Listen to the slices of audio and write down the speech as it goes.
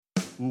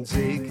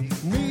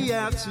Take me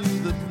out to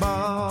the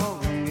ball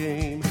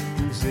game.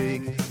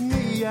 Take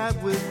me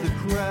out with the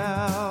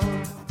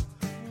crowd.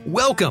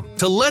 Welcome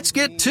to Let's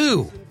Get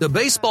To, the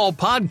baseball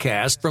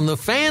podcast from the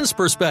fans'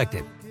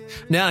 perspective.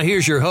 Now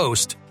here's your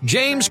host,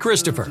 James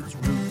Christopher.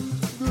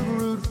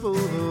 Root for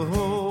the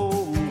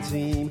home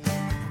team.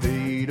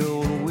 They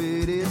don't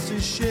wait, it's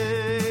a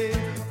shame.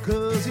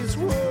 'Cause it's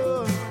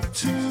 1,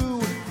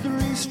 2,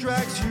 3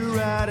 strikes, you're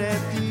out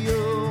at the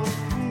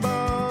old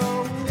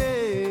ball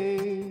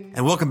game.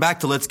 And welcome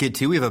back to Let's Get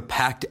To. We have a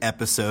packed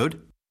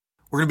episode.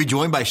 We're going to be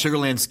joined by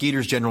Sugarland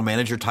Skeeters general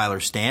manager Tyler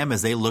Stamm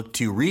as they look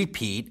to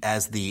repeat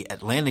as the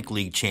Atlantic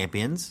League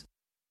champions.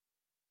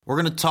 We're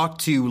going to talk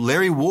to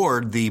Larry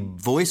Ward, the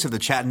voice of the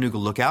Chattanooga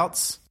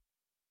Lookouts.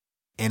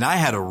 And I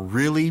had a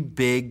really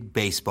big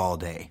baseball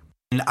day.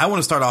 And I want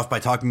to start off by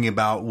talking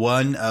about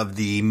one of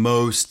the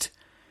most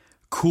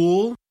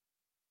cool,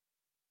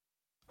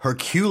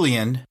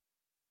 Herculean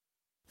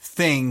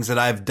things that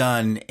I've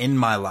done in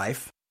my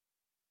life.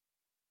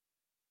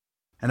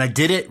 And I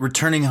did it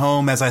returning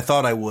home as I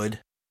thought I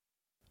would,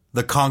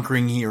 the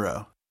conquering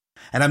hero.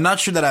 And I'm not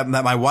sure that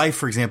my wife,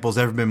 for example, has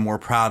ever been more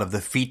proud of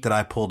the feat that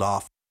I pulled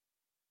off.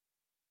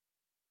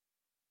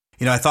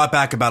 You know, I thought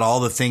back about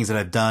all the things that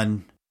I've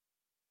done,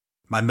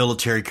 my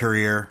military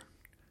career,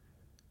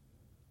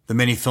 the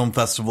many film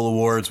festival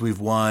awards we've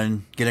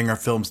won, getting our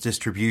films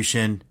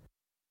distribution,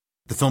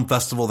 the film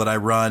festival that I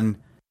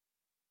run,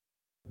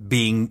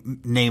 being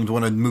named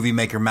one of Movie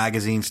Maker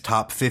magazine's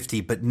top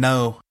 50, but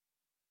no.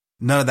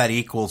 None of that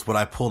equals what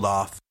I pulled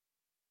off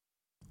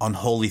on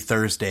Holy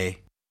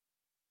Thursday,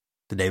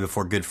 the day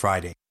before Good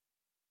Friday.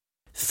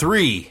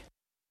 3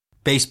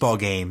 baseball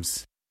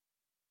games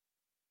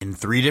in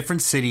 3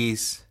 different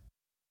cities,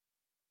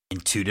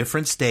 in 2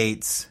 different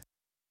states,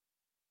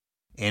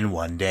 in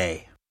one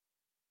day.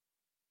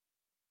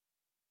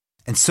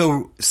 And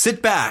so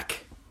sit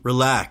back,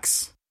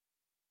 relax,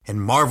 and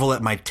marvel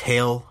at my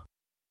tale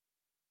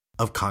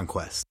of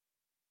conquest.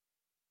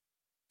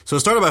 So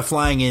it started by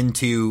flying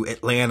into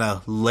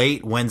Atlanta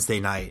late Wednesday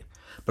night.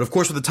 But of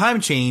course, with the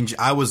time change,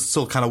 I was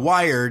still kind of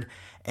wired.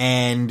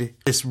 And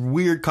this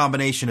weird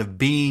combination of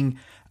being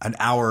an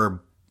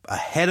hour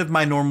ahead of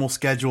my normal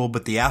schedule,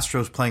 but the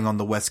Astros playing on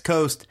the West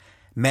Coast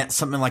meant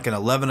something like an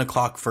 11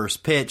 o'clock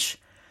first pitch.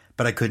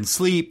 But I couldn't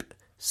sleep,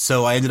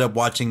 so I ended up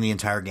watching the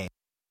entire game.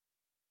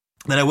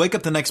 Then I wake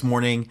up the next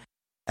morning,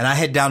 and I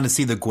head down to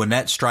see the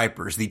Gwinnett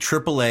Stripers, the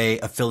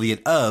AAA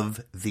affiliate of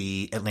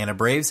the Atlanta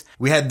Braves.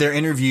 We had their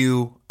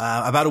interview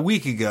about a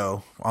week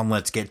ago on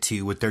Let's Get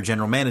To with their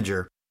general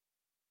manager.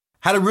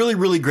 Had a really,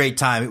 really great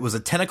time. It was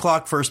a 10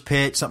 o'clock first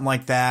pitch, something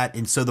like that.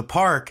 And so the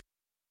park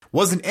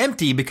wasn't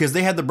empty because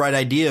they had the bright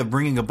idea of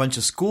bringing a bunch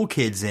of school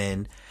kids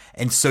in.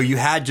 And so you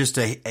had just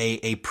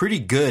a pretty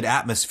good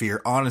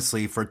atmosphere,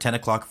 honestly, for a 10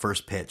 o'clock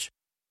first pitch.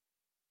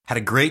 Had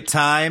a great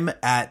time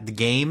at the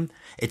game.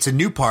 It's a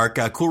new park.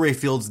 Coolray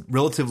Field's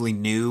relatively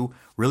new,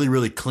 really,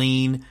 really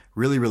clean,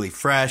 really, really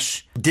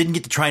fresh. Didn't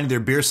get to try any of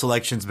their beer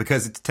selections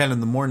because it's 10 in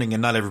the morning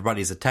and not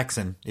everybody's a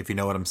Texan, if you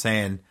know what I'm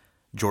saying,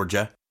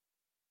 Georgia.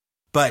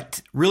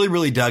 But really,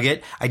 really dug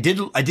it. I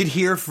did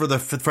hear for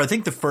I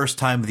think the first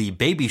time the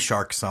Baby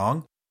Shark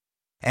song,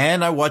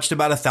 and I watched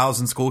about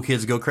 1,000 school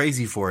kids go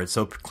crazy for it.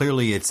 So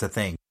clearly it's a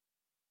thing.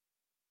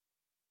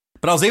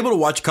 But I was able to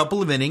watch a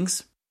couple of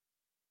innings.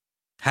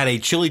 Had a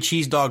chili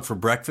cheese dog for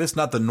breakfast,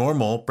 not the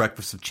normal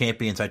breakfast of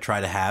champions I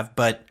try to have,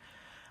 but,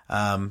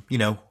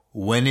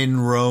 when in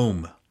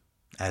Rome,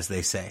 as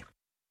they say.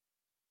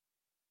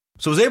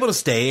 So I was able to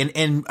stay,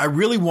 and I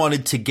really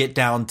wanted to get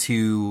down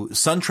to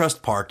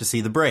SunTrust Park to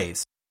see the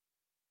Braves.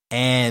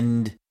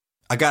 And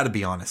I got to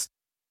be honest,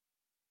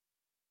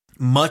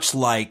 much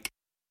like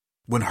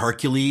when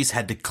Hercules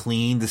had to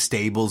clean the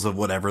stables of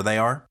whatever they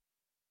are,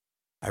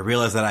 I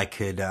realized that I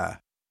could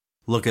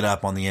look it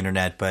up on the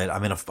internet, but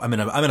I'm in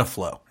a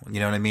flow. You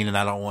know what I mean? And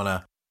I'm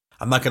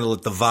not going to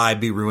let the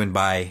vibe be ruined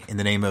by, in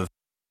the name of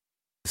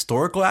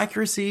historical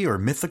accuracy or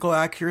mythical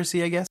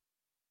accuracy, I guess.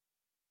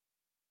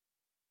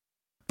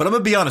 But I'm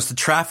going to be honest, the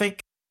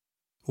traffic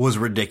was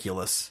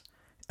ridiculous.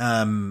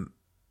 I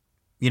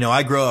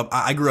grew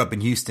up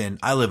in Houston.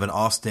 I live in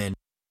Austin.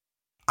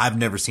 I've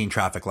never seen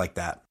traffic like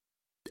that.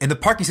 And the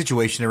parking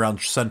situation around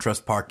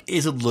SunTrust Park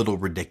is a little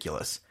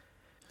ridiculous.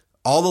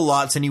 All the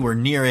lots anywhere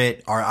near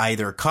it are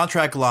either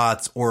contract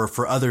lots or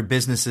for other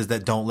businesses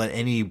that don't let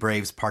any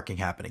Braves parking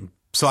happening.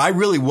 So I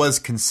really was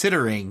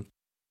considering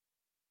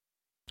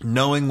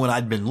knowing when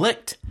I'd been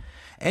licked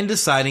and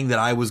deciding that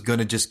I was going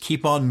to just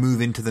keep on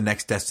moving to the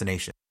next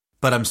destination.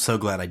 But I'm so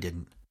glad I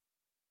didn't.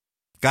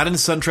 Got into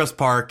SunTrust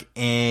Park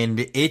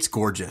and it's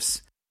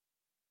gorgeous.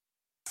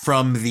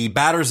 From the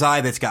batter's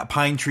eye that's got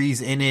pine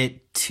trees in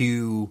it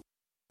to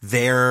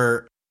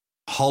their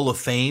Hall of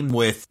Fame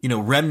with,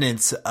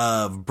 remnants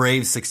of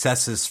Braves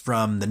successes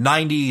from the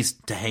 90s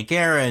to Hank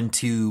Aaron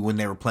to when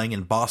they were playing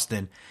in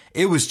Boston.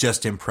 It was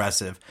just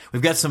impressive.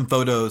 We've got some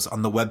photos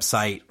on the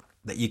website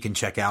that you can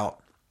check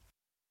out.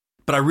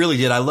 But I really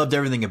did. I loved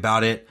everything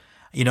about it.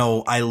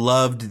 I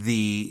loved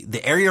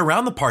the area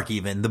around the park,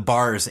 even the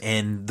bars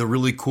and the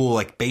really cool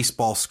like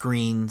baseball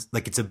screens.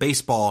 Like it's a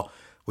baseball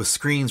with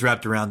screens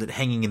wrapped around it,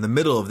 hanging in the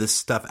middle of this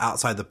stuff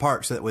outside the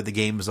park, so that way the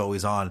game is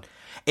always on.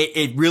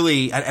 It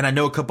really, and I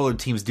know a couple of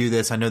teams do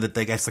this. I know that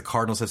I guess the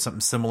Cardinals have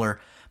something similar.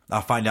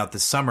 I'll find out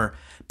this summer,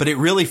 but it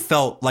really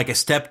felt like a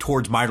step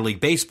towards minor league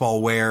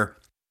baseball, where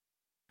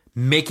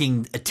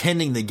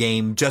attending the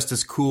game just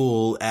as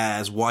cool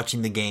as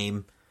watching the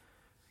game.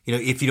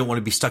 If you don't want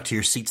to be stuck to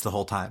your seats the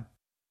whole time.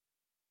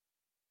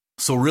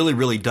 So really,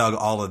 really dug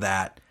all of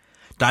that.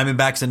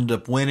 Diamondbacks ended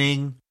up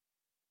winning.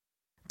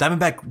 The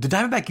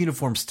Diamondback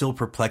uniforms still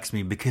perplex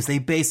me because they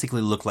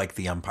basically look like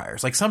the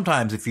umpires. Like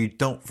sometimes if you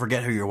don't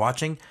forget who you're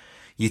watching,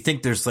 you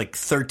think there's like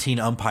 13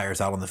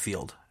 umpires out on the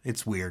field.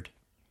 It's weird.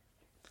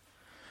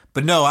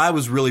 But no, I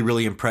was really,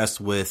 really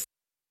impressed with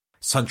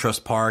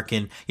SunTrust Park.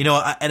 And, and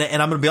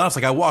I'm going to be honest,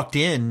 like I walked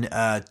in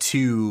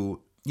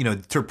to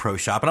a pro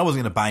shop and I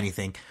wasn't going to buy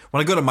anything.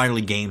 When I go to minor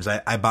league games,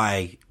 I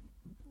buy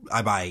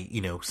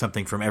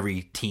something from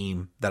every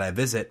team that I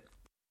visit.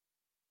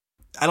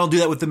 I don't do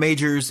that with the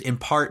majors, in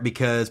part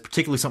because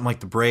particularly something like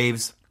the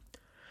Braves,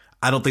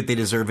 I don't think they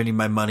deserve any of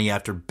my money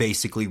after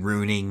basically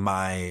ruining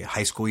my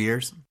high school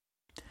years.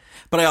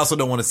 But I also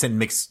don't want to send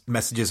mixed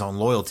messages on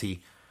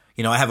loyalty.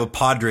 I have a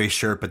Padres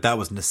shirt, but that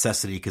was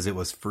necessity because it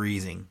was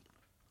freezing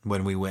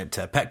when we went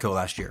to Petco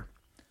last year.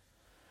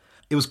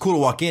 It was cool to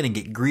walk in and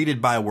get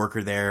greeted by a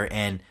worker there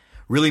and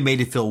really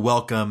made it feel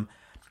welcome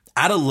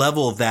at a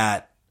level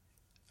that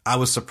I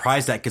was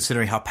surprised at,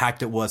 considering how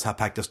packed it was, how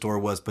packed the store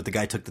was, but the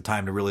guy took the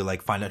time to really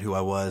like find out who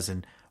I was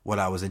and what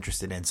I was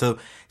interested in. So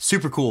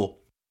super cool.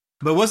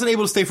 But I wasn't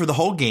able to stay for the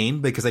whole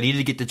game because I needed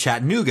to get to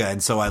Chattanooga.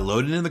 And so I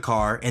loaded in the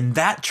car, and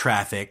that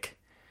traffic,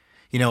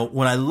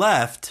 when I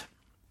left,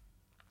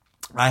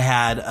 I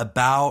had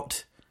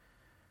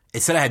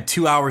it said I had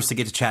 2 hours to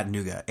get to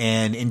Chattanooga.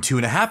 And in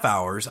 2.5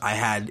 hours, I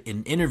had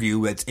an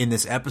interview that's in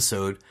this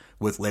episode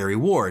with Larry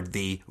Ward,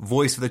 the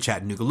voice of the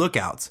Chattanooga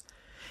Lookouts.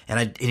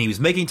 And he was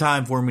making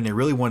time for me, and I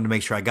really wanted to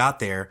make sure I got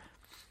there.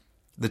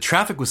 The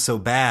traffic was so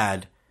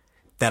bad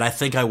that I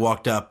think I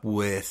walked up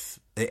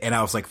and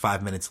I was like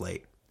 5 minutes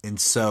late. And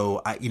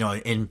so,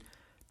 and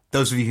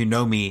those of you who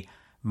know me,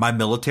 my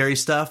military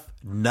stuff,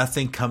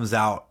 nothing comes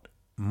out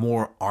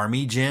more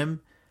Army,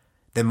 Jim,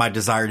 than my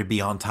desire to be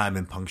on time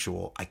and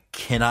punctual. I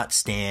cannot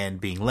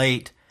stand being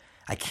late.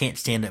 I can't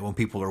stand it when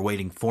people are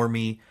waiting for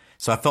me.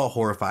 So I felt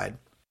horrified.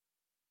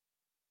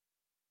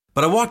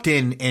 But I walked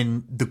in,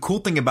 and the cool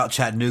thing about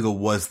Chattanooga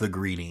was the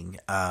greeting.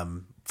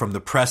 From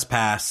the press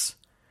pass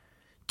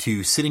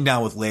to sitting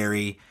down with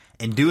Larry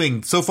and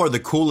doing so far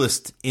the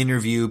coolest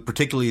interview,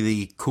 particularly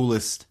the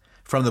coolest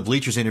from the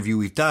bleachers interview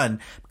we've done,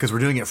 because we're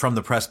doing it from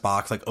the press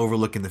box, like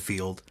overlooking the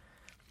field.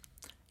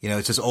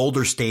 It's this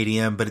older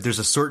stadium, but there's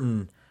a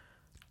certain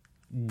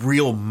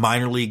real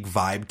minor league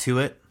vibe to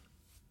it.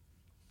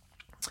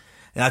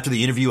 And after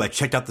the interview, I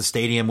checked out the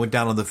stadium, went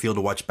down on the field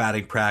to watch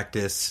batting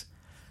practice.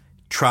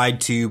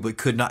 Tried to, but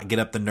could not get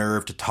up the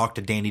nerve to talk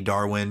to Danny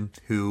Darwin,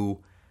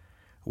 who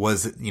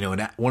was,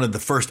 one of the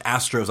first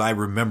Astros I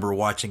remember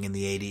watching in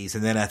the 80s.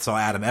 And then I saw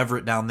Adam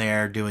Everett down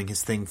there doing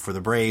his thing for the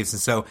Braves.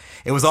 And so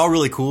it was all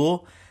really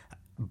cool.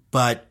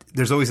 But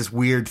there's always this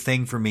weird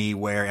thing for me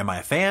where, am I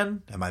a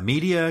fan? Am I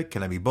media?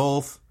 Can I be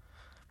both?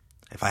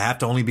 If I have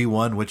to only be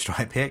one, which do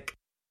I pick?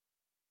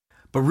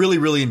 But really,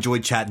 really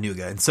enjoyed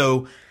Chattanooga. And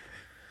so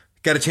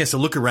got a chance to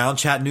look around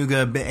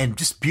Chattanooga, and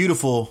just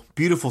beautiful,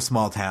 beautiful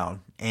small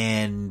town.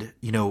 And,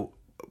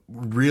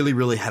 really,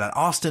 really had an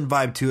Austin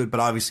vibe to it, but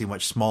obviously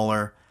much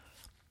smaller,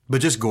 but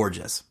just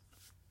gorgeous.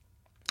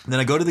 And then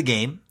I go to the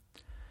game.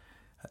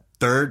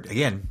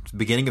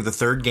 Beginning of the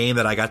third game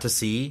that I got to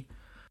see.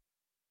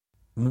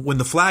 When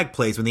the flag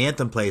plays, when the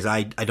anthem plays,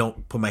 I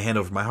don't put my hand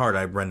over my heart.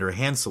 I render a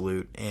hand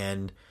salute.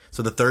 And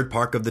so the third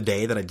park of the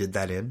day that I did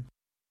that in.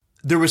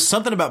 There was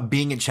something about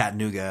being in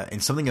Chattanooga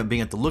and something about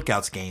being at the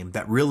Lookouts game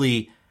that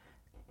really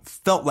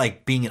felt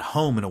like being at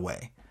home in a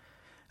way.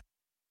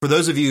 For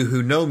those of you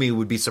who know me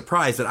would be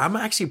surprised that I'm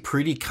actually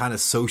pretty kind of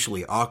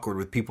socially awkward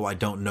with people I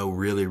don't know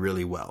really,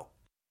 really well.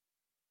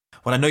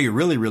 When I know you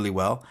really, really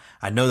well,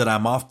 I know that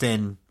I'm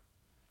often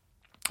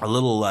a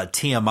little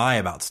TMI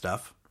about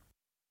stuff.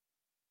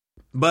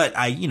 But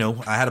I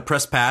had a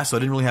press pass, so I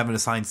didn't really have an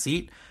assigned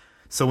seat.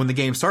 So when the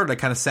game started, I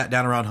kind of sat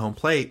down around home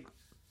plate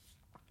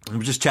and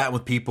was just chatting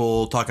with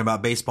people, talking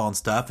about baseball and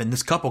stuff. And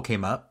this couple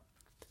came up.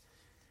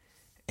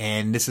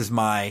 And this is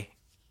my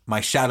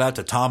shout out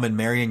to Tom and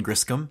Marion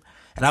Griscom.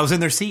 And I was in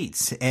their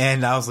seats,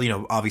 and I was,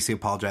 obviously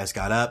apologized,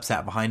 got up,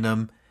 sat behind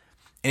them.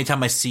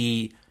 Anytime I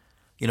see,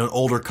 an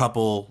older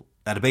couple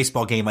at a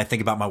baseball game, I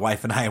think about my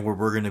wife and I and where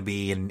we're going to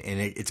be, and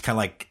it's kind of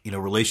like,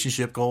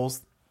 relationship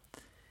goals.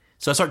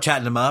 So I start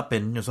chatting them up,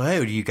 and I was like,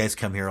 hey, do you guys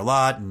come here a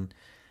lot? And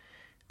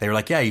they were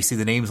like, yeah, you see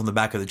the names on the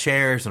back of the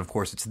chairs, and of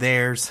course it's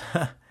theirs.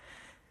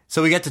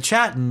 So we got to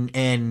chatting,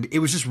 and it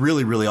was just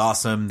really, really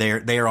awesome.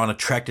 They are on a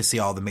trek to see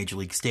all the major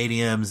league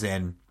stadiums,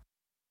 and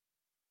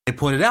they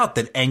pointed out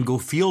that Engle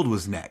Field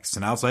was next.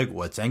 And I was like,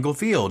 what's Engle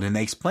Field? And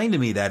they explained to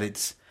me that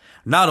it's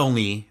not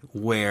only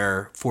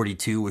where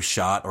 42 was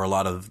shot, or a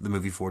lot of the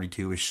movie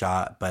 42 was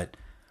shot, but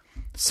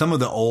some of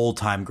the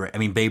old-time great,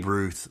 Babe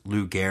Ruth,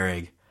 Lou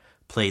Gehrig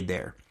played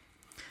there.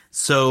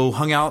 So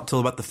hung out till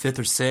about the 5th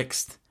or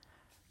 6th,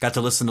 got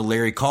to listen to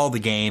Larry call the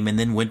game, and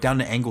then went down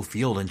to Engle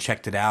Field and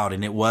checked it out.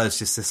 And it was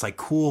just this like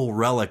cool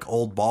relic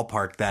old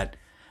ballpark that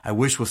I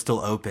wish was still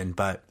open.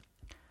 But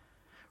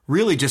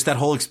really just that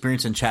whole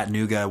experience in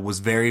Chattanooga was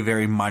very,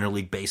 very minor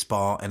league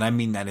baseball. And I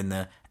mean that in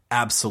the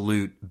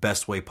absolute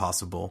best way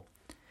possible.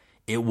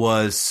 It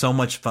was so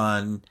much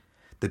fun.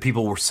 The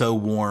people were so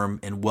warm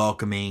and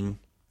welcoming.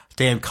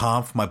 Dan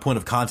Kampf, my point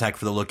of contact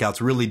for the Lookouts,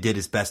 really did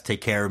his best to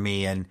take care of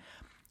me and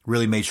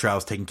really made sure I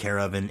was taken care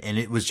of. And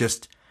it was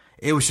just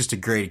a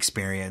great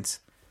experience.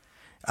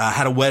 I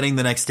had a wedding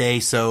the next day,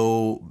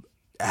 so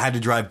I had to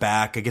drive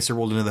back. I guess I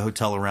rolled into the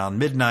hotel around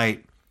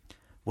midnight,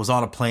 was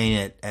on a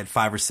plane at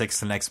 5 or 6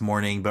 the next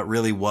morning, but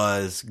really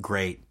was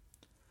great.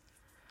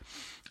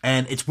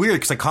 And it's weird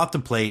because I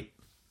contemplate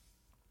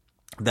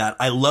that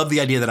I love the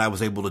idea that I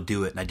was able to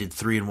do it, and I did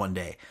 3 in one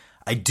day.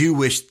 I do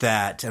wish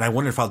that, and I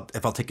wonder if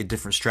I'll take a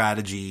different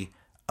strategy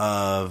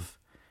of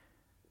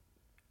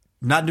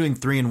not doing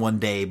 3 in one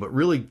day, but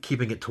really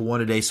keeping it to 1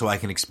 a day so I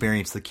can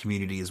experience the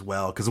community as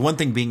well. Because the one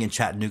thing being in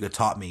Chattanooga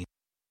taught me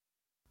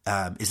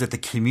is that the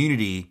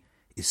community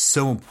is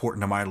so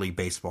important to minor league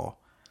baseball.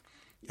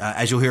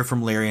 As you'll hear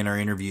from Larry in our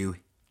interview,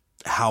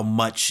 how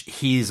much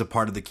he is a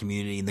part of the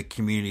community and the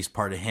community is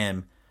part of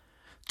him.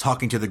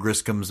 Talking to the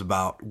Griscoms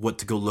about what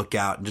to go look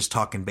out and just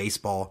talking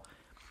baseball.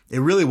 It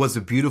really was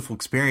a beautiful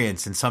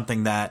experience and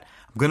something that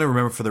I'm going to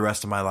remember for the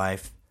rest of my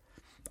life.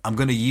 I'm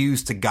going to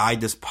use to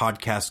guide this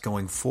podcast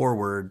going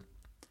forward,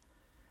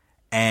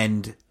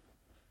 and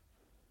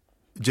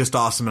just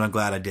awesome. And I'm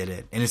glad I did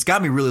it. And it's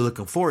got me really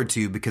looking forward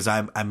to, because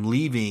I'm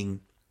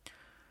leaving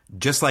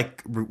just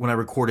like when I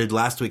recorded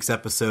last week's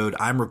episode.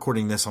 I'm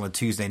recording this on a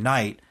Tuesday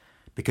night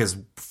because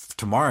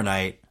tomorrow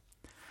night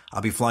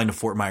I'll be flying to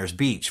Fort Myers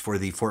Beach for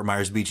the Fort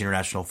Myers Beach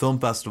International Film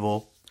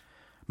Festival.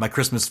 My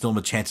Christmas film,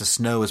 A Chance of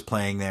Snow, is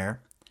playing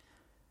there.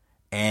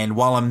 And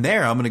while I'm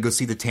there, I'm going to go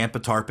see the Tampa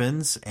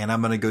Tarpons, and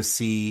I'm going to go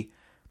see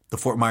the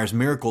Fort Myers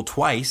Miracle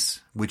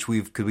twice, which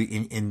of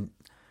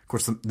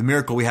course, the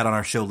Miracle we had on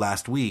our show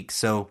last week.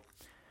 So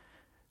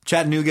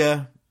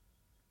Chattanooga,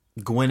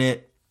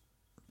 Gwinnett,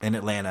 and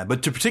Atlanta.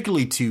 But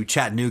particularly to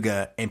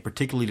Chattanooga and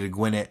particularly to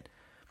Gwinnett,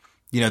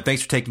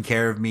 thanks for taking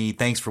care of me.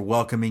 Thanks for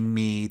welcoming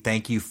me.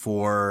 Thank you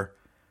for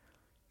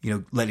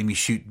letting me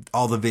shoot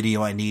all the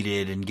video I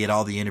needed and get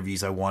all the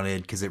interviews I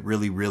wanted, because it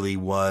really, really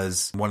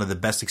was one of the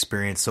best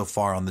experiences so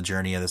far on the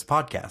journey of this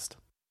podcast.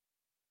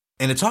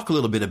 And to talk a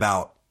little bit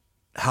about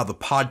how the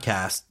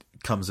podcast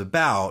comes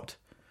about,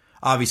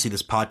 obviously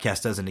this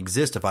podcast doesn't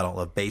exist if I don't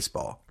love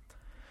baseball.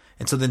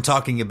 And so then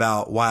talking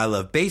about why I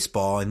love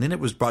baseball, and then it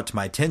was brought to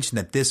my attention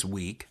that this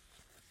week,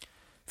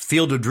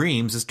 Field of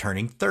Dreams is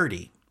turning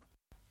 30.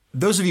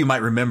 Those of you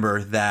might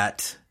remember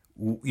that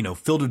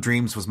Field of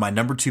Dreams was my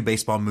number 2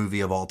 baseball movie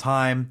of all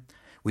time.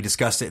 We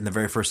discussed it in the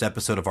very first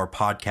episode of our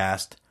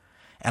podcast.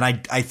 And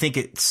I think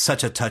it's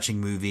such a touching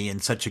movie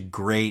and such a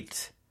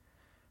great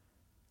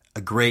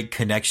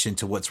connection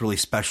to what's really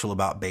special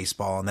about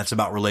baseball. And that's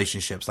about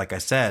relationships. Like I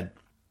said,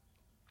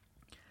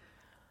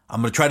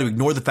 I'm going to try to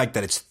ignore the fact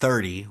that it's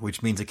 30,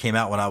 which means it came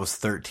out when I was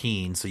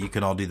 13. So you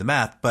can all do the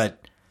math.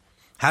 But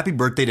happy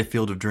birthday to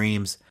Field of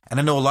Dreams. And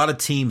I know a lot of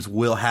teams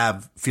will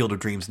have Field of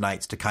Dreams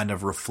nights to kind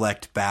of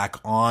reflect back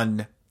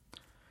on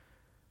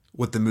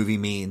what the movie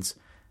means.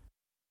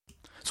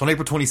 So on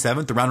April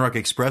 27th, the Round Rock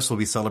Express will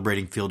be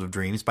celebrating Field of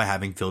Dreams by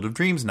having Field of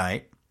Dreams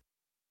night.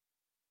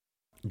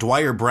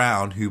 Dwyer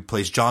Brown, who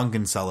plays John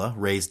Kinsella,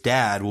 Ray's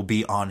dad, will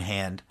be on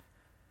hand.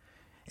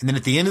 And then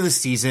at the end of the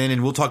season,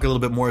 and we'll talk a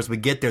little bit more as we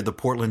get there, the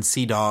Portland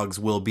Sea Dogs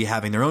will be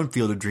having their own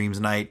Field of Dreams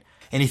night.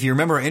 And if you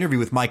remember our interview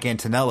with Mike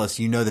Antonellis,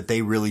 you know that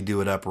they really do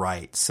it up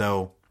right.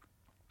 So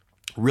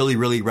really,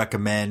 really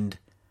recommend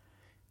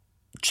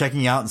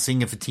checking out and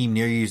seeing if a team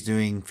near you is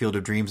doing Field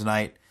of Dreams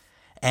night.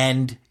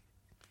 And,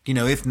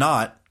 if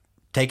not,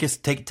 take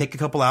a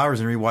couple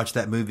hours and rewatch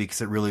that movie, because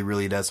it really,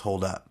 really does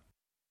hold up.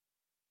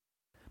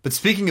 But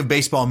speaking of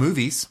baseball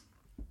movies,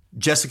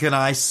 Jessica and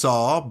I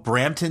saw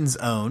Brampton's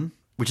Own,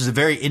 which is a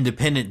very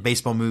independent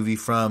baseball movie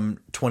from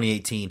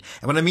 2018.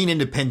 And when I mean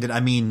independent, I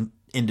mean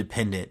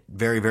independent,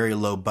 very, very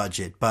low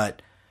budget,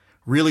 but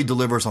really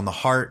delivers on the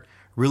heart,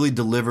 really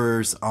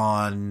delivers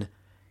on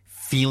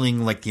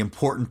feeling like the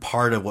important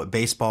part of what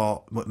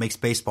makes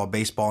baseball,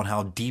 and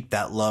how deep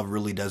that love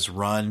really does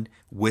run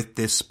with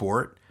this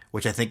sport,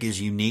 which I think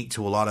is unique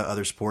to a lot of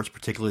other sports,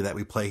 particularly that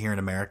we play here in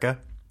America.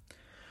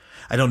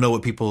 I don't know how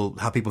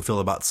people feel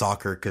about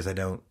soccer, because I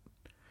don't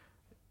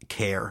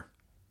care.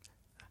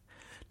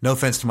 No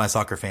offense to my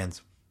soccer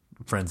friends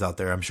out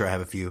there. I'm sure I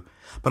have a few.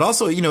 But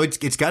also,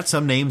 it's got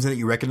some names that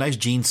you recognize.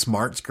 Gene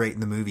Smart's great in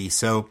the movie.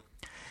 So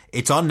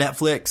it's on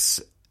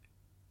Netflix.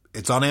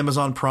 It's on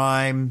Amazon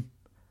Prime.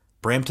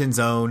 Brampton's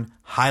Own.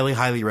 Highly,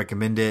 highly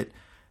recommend it.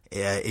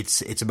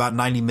 It's about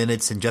 90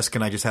 minutes, and Jessica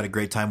and I just had a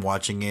great time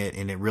watching it,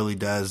 and it really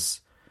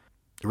does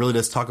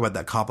talk about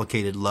that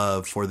complicated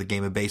love for the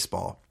game of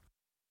baseball.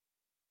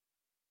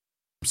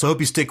 So I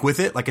hope you stick with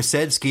it. Like I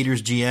said,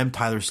 Skeeters GM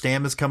Tyler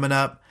Stamm is coming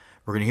up.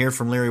 We're going to hear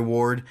from Larry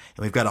Ward,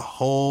 and we've got a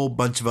whole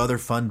bunch of other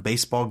fun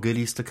baseball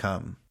goodies to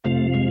come.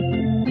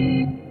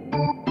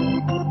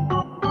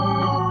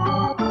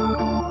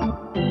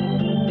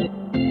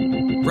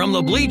 From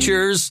the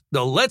bleachers,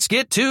 the Let's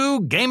Get To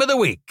Game of the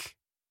Week.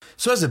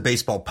 So as a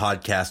baseball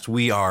podcast,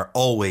 we are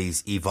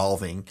always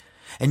evolving.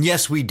 And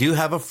yes, we do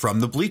have a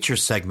From the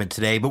Bleachers segment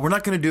today, but we're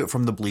not going to do it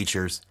from the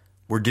bleachers.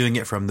 We're doing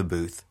it from the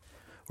booth.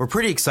 We're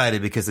pretty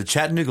excited because the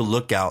Chattanooga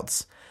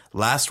Lookouts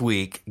last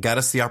week got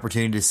us the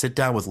opportunity to sit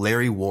down with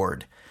Larry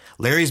Ward.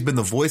 Larry's been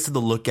the voice of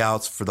the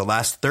Lookouts for the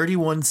last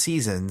 31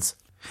 seasons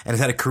and has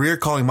had a career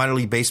calling minor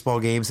league baseball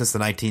games since the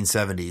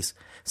 1970s.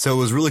 So it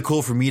was really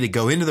cool for me to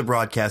go into the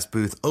broadcast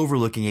booth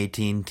overlooking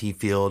AT&T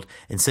Field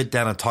and sit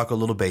down and talk a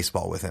little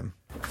baseball with him.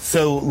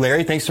 So,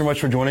 Larry, thanks so much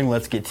for joining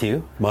Let's Get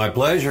To. My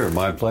pleasure,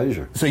 my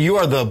pleasure. So you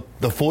are the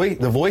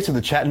voice of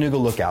the Chattanooga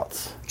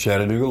Lookouts.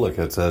 Chattanooga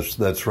Lookouts,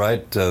 that's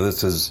right.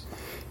 This is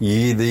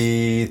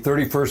the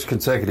 31st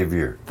consecutive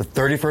year. The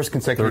 31st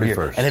consecutive 31st.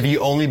 year. And have you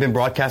only been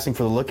broadcasting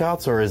for the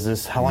Lookouts, or is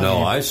this how long?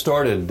 No, I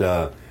started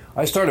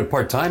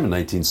part-time in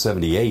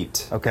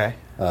 1978. Okay.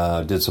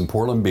 Did some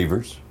Portland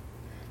Beavers,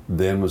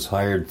 then was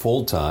hired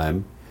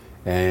full-time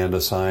and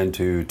assigned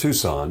to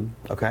Tucson.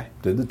 Okay.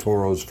 Did the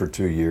Toros for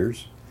 2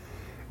 years.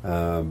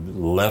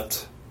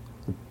 Left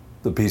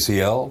the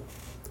PCL.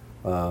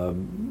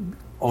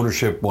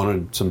 Ownership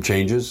wanted some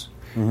changes,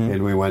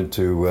 and we went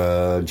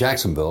to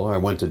Jacksonville. I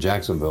went to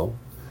Jacksonville.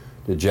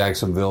 Did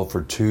Jacksonville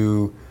for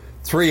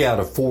 3 out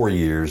of 4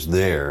 years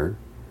there,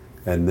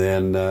 and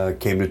then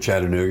came to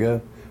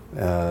Chattanooga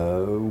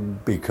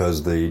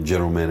because the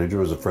general manager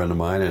was a friend of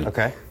mine, and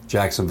okay.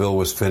 Jacksonville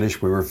was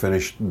finished. We were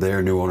finished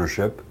there, new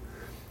ownership.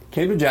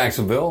 Came to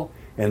Jacksonville.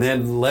 And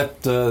then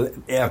left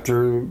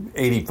after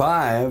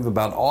 85,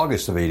 about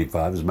August of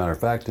 85, as a matter of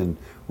fact, and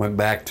went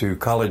back to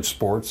college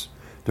sports,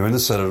 doing the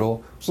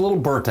Citadel. Was a little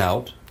burnt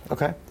out.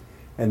 Okay.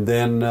 And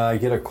then I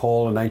get a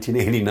call in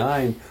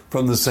 1989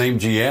 from the same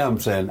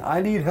GM saying,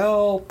 I need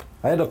help.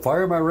 I had to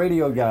fire my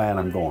radio guy. And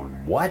I'm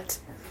going, what?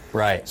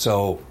 Right.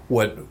 So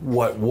what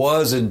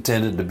was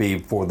intended to be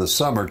for the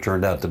summer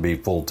turned out to be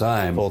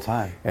full-time.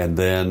 Full-time. And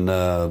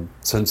then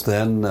since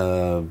then,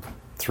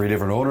 3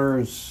 different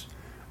owners,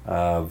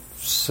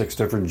 6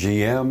 different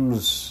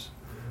GMs,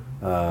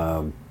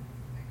 4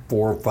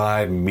 or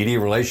 5 media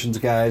relations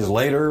guys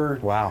later.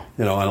 Wow.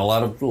 And a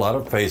lot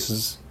of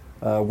faces.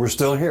 We're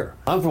still here.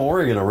 I'm from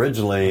Oregon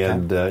originally, okay.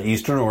 and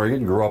Eastern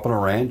Oregon. Grew up on a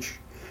ranch,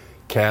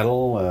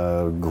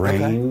 cattle,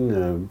 grain,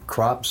 okay.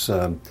 Crops.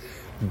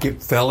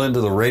 Fell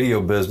into the radio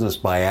business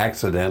by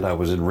accident. I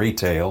was in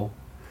retail,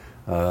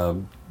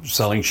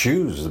 selling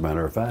shoes, as a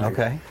matter of fact.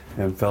 Okay.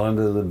 And fell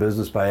into the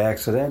business by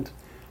accident.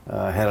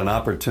 Had an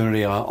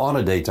opportunity on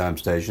a daytime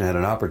station, had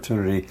an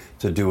opportunity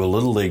to do a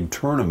Little League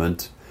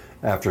tournament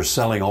after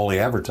selling all the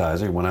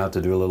advertising. Went out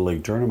to do a Little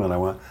League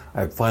tournament.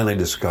 I finally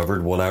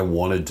discovered what I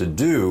wanted to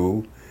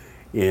do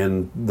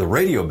in the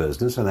radio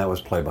business, and that was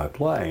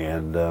play-by-play.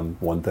 And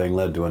one thing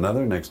led to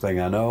another. Next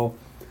thing I know,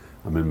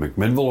 I'm in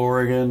McMinnville,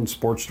 Oregon,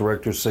 sports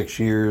director 6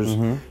 years.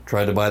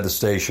 Tried to buy the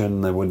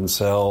station, they wouldn't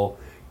sell.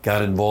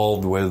 Got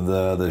involved with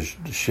the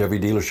Chevy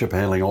dealership,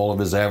 handling all of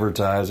his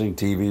advertising,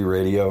 TV,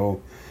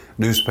 radio,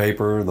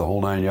 newspaper, the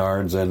whole 9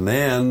 yards, and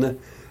then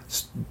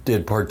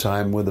did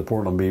part-time with the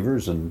Portland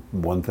Beavers, and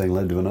one thing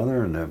led to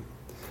another, and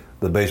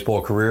the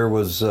baseball career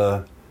was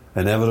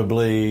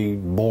inevitably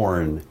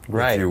born,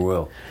 right. if you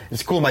will.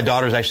 It's cool. My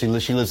daughter's actually,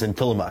 she lives in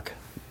Tillamook.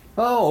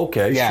 Oh,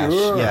 okay, yeah,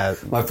 sure. Yeah.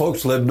 My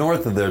folks live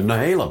north of there,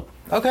 Nehalem.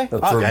 Okay.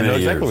 I know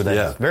exactly where that is.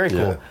 Yeah. Very cool.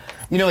 Yeah.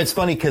 You know, it's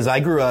funny because I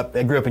grew up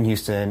in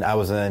Houston. I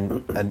was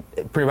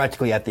pretty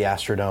practically at the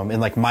Astrodome, and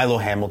like Milo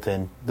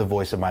Hamilton, the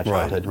voice of my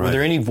childhood. Right. Were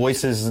there any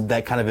voices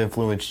that kind of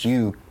influenced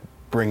you,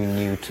 bringing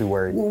you to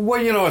where?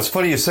 Well, it's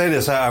funny you say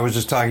this. I was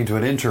just talking to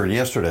an intern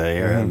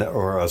yesterday,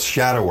 or a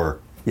shadower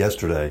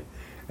yesterday,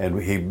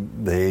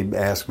 and they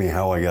asked me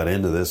how I got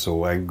into this.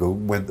 So I've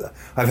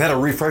had a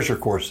refresher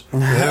course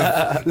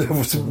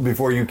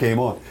before you came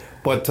on,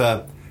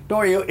 but.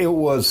 No, it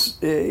was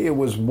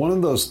one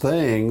of those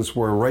things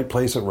where right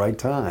place at right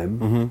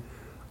time,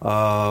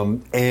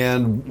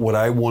 and what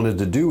I wanted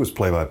to do was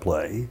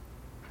play-by-play.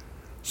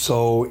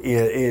 So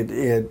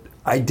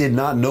I did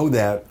not know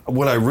that.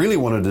 What I really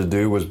wanted to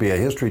do was be a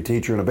history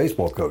teacher and a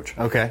baseball coach.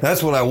 Okay,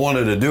 that's what I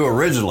wanted to do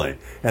originally,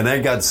 and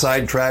that got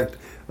sidetracked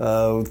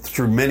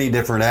through many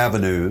different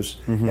avenues,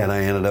 and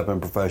I ended up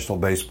in professional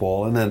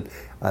baseball, and then.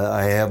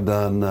 I have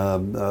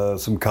done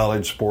some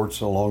college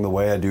sports along the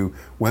way. I do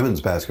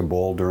women's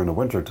basketball during the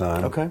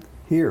wintertime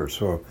here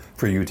so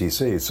for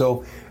UTC.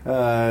 So,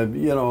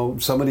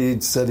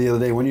 somebody said the other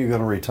day, when are you going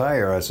to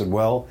retire? I said,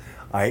 well,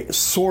 I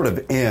sort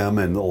of am,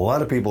 and a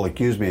lot of people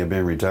accuse me of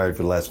being retired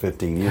for the last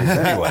 15 years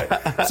anyway.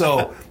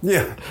 So,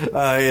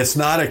 it's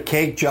not a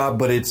cake job,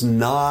 but it's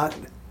not...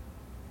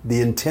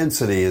 The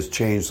intensity has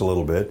changed a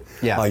little bit.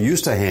 Yeah. I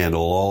used to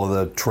handle all of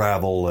the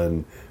travel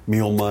and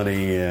meal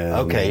money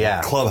and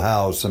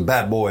clubhouse and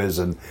bat boys,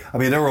 and I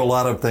mean there were a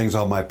lot of things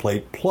on my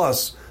plate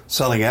plus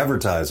selling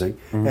advertising.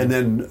 And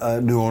then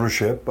new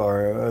ownership,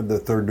 or the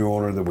third new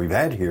owner that we've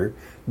had here,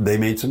 they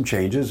made some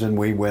changes, and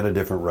we went a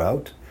different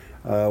route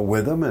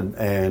with them,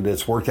 and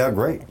it's worked out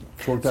great.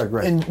 It's worked out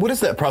great. And what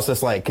is that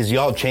process like? Because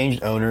y'all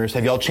changed owners.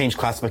 Have y'all changed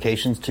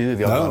classifications too? Have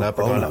y'all gone up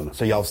or gone up?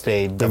 So y'all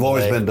stayed They've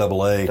always been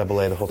Double A. Double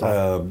A the whole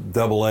time?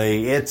 Double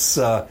A. It's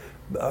up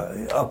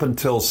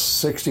until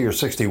 60 or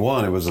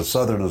 61, it was the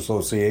Southern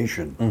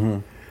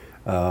Association.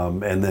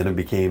 And then it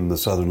became the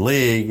Southern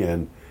League,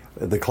 and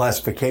the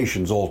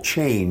classifications all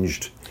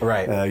changed.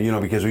 Right.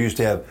 Because we used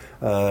to have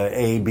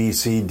A, B,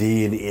 C,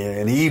 D,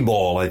 and E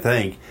ball, I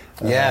think.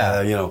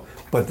 Yeah.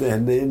 But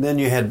then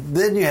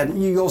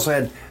you also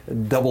had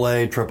Double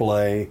A, Triple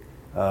A.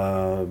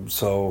 I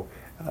don't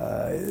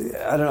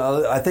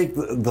know. I think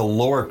the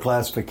lower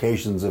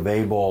classifications of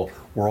A ball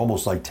were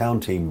almost like town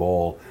team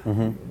ball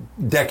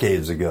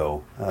decades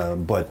ago.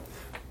 But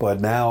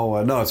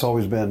now, no, it's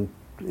always been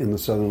in the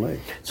Southern League.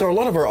 So a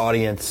lot of our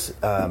audience,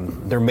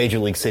 they're major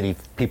league city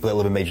people that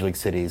live in major league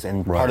cities,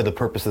 and part of the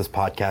purpose of this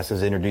podcast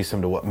is to introduce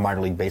them to what minor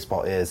league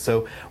baseball is.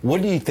 So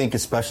what do you think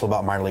is special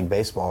about minor league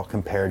baseball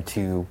compared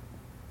to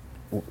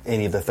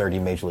any of the 30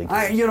 major league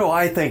teams?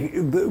 I think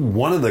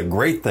one of the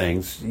great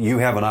things, you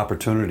have an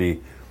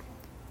opportunity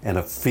and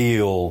a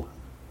feel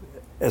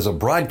as a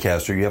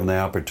broadcaster, you have the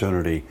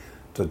opportunity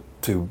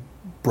to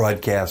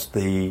broadcast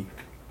the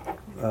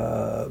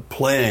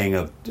playing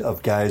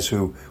of guys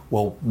who,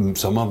 well,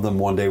 some of them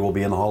one day will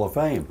be in the Hall of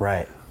Fame.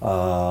 Right.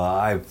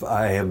 I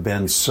have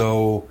been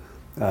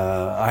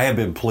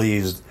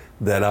pleased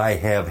that I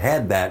have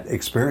had that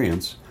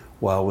experience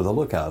while with the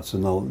Lookouts,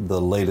 and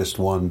the latest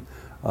one,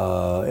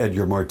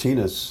 Edgar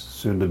Martinez,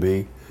 soon to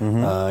be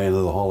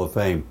into the Hall of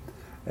Fame,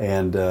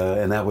 and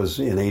that was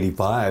in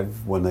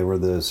 '85 when they were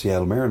the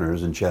Seattle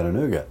Mariners in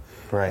Chattanooga.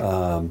 Right.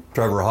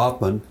 Trevor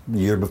Hoffman, the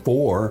year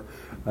before,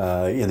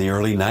 in the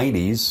early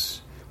 '90s,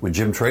 when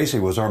Jim Tracy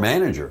was our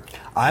manager.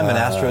 I'm an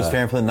Astros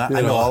fan,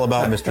 I know all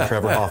about Mr.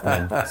 Trevor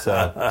Hoffman.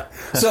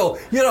 So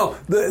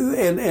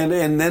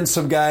and then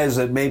some guys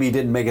that maybe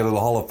didn't make it to the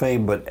Hall of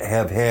Fame, but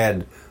have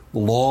had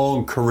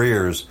long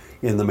careers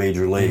in the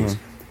major leagues.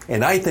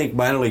 And I think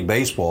minor league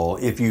baseball,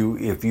 if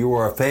you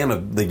are a fan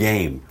of the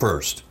game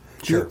first,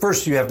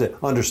 first you have to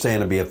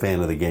understand and be a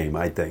fan of the game.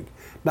 I think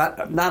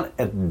not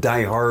a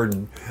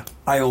diehard,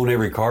 I own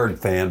every card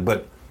fan,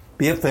 but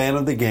be a fan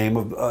of the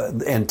game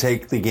and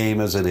take the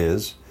game as it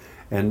is.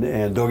 And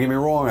don't get me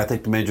wrong, I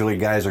think the major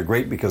league guys are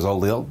great because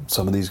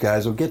some of these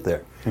guys will get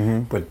there.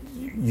 But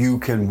you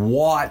can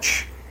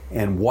watch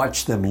them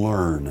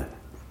learn.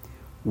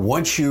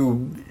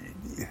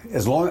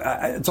 It's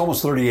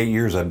almost 38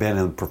 years I've been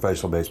in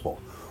professional baseball.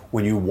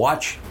 When you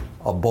watch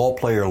a ball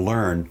player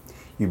learn,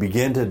 you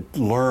begin to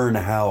learn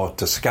how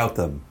to scout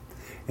them.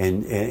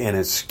 And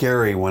it's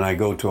scary when I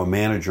go to a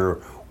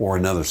manager or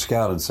another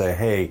scout and say,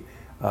 hey,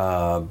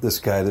 this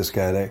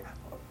guy,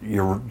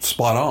 you're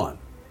spot on,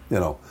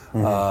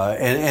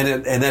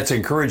 and that's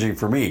encouraging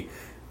for me.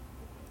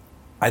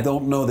 I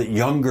don't know that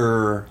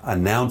younger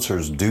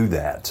announcers do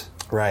that.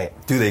 Right.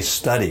 Do they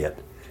study it?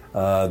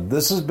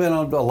 This has been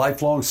a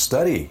lifelong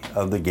study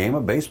of the game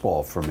of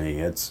baseball for me.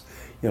 It's,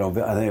 I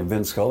think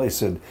Vin Scully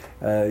said,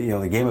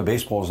 the game of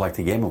baseball is like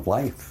the game of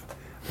life.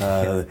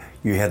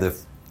 You had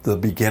the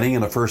beginning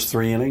in the first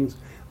 3 innings,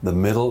 the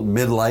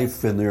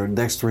midlife in the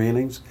next 3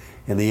 innings,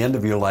 and the end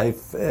of your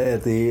life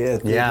at the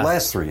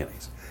last 3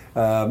 innings.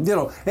 And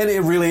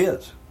it really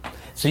is.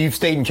 So you've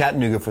stayed in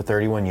Chattanooga for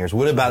 31 years.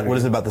 What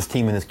is it about this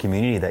team and this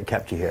community that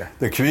kept you here?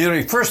 The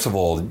community, first of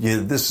all,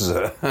 this is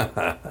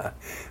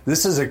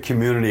a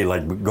community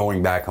like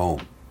going back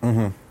home.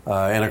 Mm-hmm.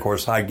 And of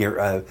course, I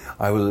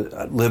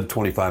lived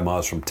 25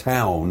 miles from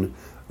town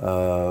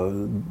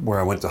where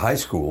I went to high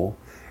school.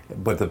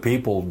 But the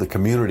people, the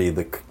community,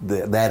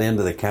 that end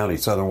of the county,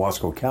 southern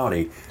Wasco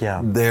County,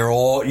 they're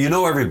all,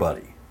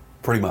 everybody,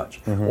 pretty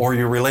much. Mm-hmm. Or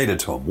you're related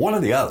to them, one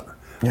or the other.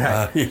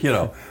 Yeah.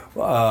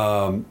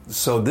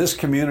 So this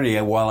community,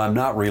 while I'm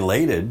not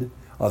related,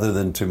 other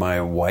than to my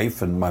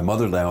wife and my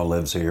mother now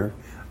lives here,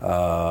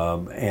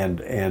 and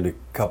a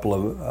couple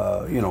of,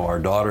 our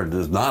daughter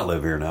does not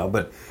live here now,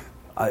 but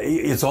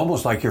it's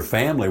almost like your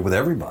family with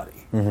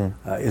everybody.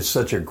 Mm-hmm. It's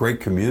such a great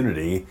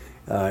community.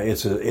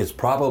 It's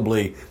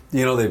probably,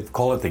 they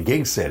call it the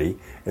gig city.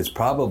 It's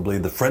probably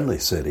the friendly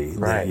city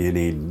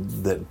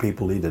that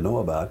people need to know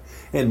about,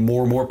 and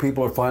more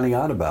people are finding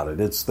out about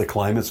it. It's the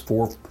climate's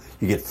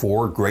you get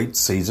 4 great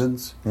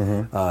seasons.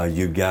 Mm-hmm.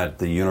 You got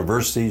the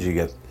universities. You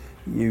got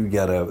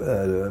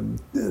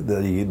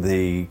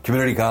the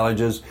community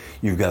colleges.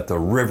 You've got the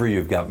river.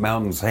 You've got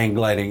mountains, hang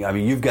gliding. I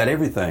mean, you've got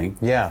everything.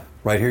 Yeah.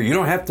 Right here. You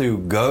don't have to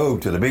go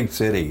to the big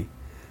city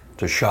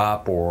to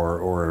shop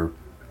or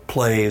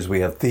plays. We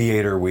have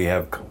theater. We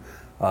have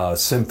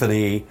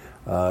symphony.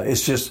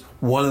 It's just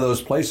one of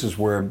those places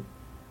where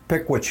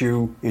pick what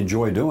you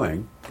enjoy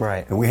doing.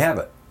 Right. And we have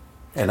it.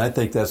 And I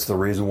think that's the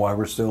reason why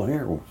we're still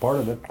here. We're part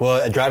of it.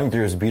 Well, driving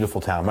through is a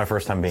beautiful town. My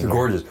first time being here.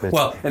 It's gorgeous.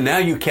 Well, and now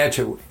you catch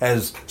it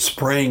as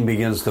spring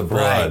begins to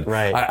bud.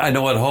 Right. I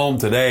know at home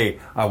today,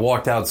 I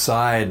walked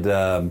outside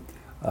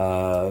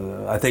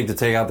I think to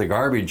take out the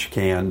garbage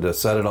can to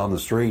set it on the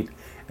street,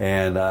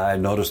 and I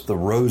noticed the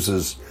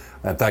roses.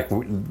 In fact,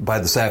 by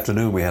this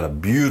afternoon we had a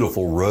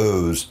beautiful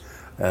rose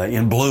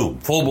in bloom,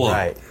 full bloom.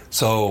 Right.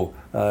 So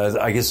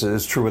I guess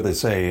it's true what they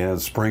say: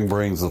 spring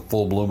brings the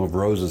full bloom of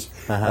roses.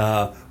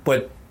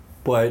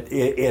 But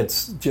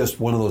it's just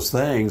one of those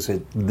things.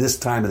 At this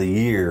time of the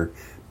year,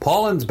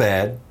 pollen's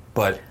bad,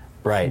 but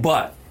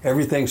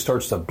everything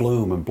starts to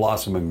bloom and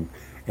blossom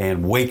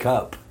and wake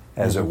up,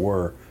 as it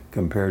were,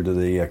 compared to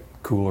the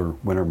cooler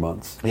winter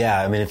months.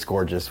 Yeah, I mean, it's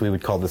gorgeous. We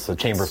would call this a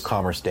Chamber of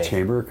Commerce Day.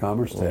 Chamber of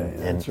Commerce Day.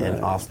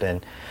 In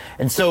Austin.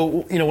 And so,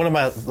 one of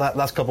my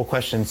last couple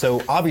questions.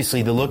 So,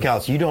 obviously, the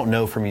Lookouts, you don't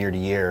know from year to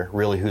year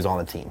really who's on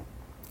the team.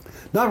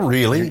 Not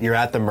really. You're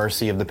at the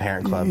mercy of the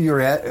parent club.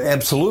 You're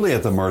absolutely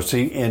at the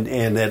mercy,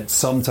 and that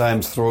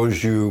sometimes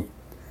throws you.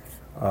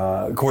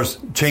 Of course,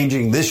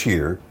 changing this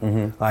year,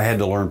 I had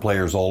to learn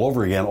players all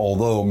over again,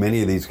 although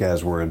many of these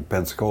guys were in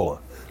Pensacola.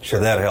 Sure.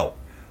 So that helped.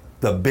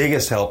 The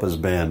biggest help has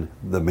been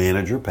the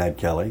manager, Pat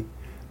Kelly,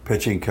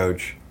 pitching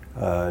coach,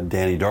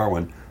 Danny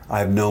Darwin.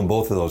 I've known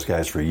both of those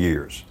guys for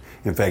years.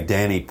 In fact,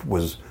 Danny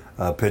was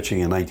pitching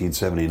in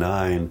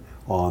 1979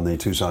 on the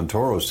Tucson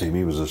Toros team.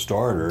 He was a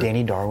starter.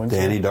 Danny Darwin?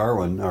 Danny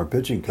Darwin, our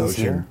pitching coach. He's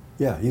here?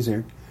 Yeah, he's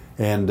here.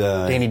 And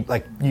Danny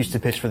used to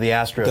pitch for the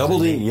Astros. Double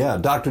D, yeah,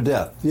 Dr.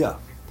 Death, yeah.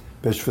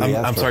 Pitched for the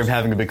Astros. I'm sorry, I'm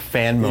having a big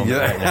fan moment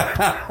right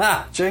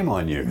now. Shame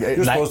on you.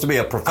 You're supposed to be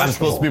a professional. I'm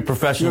supposed to be a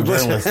professional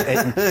journalist.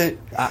 Let me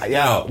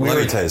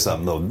tell you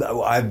something,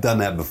 though. I've done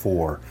that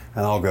before,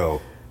 and I'll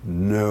go,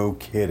 no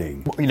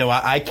kidding.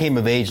 I came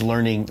of age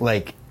learning,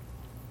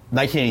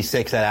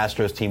 1986, that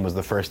Astros team was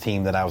the first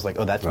team that I was like,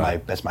 oh,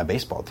 that's my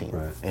baseball team.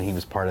 Right. And he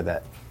was part of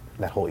that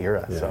whole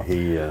era. Yeah, so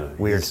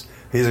weird.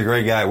 He's a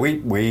great guy.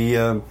 We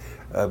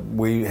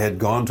had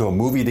gone to a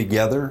movie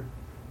together.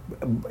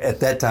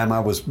 At that time,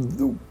 I was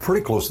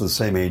pretty close to the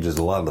same age as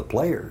a lot of the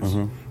players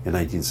in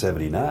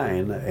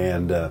 1979,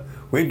 and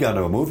we'd gone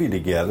to a movie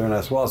together, and I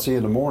said, well, I'll see you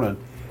in the morning.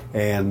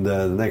 And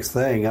the next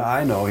thing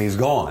I know, he's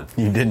gone.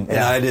 You didn't? And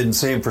I didn't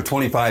see him for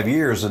 25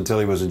 years until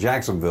he was in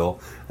Jacksonville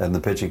and the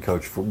pitching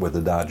coach with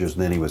the Dodgers.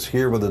 And then he was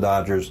here with the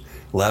Dodgers,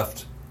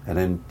 left,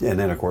 and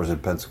then of course, in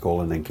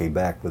Pensacola, and then came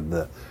back with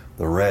the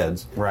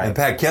Reds. Right. And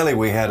Pat Kelly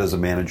we had as a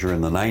manager in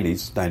the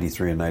 90s,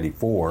 93 and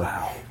 94.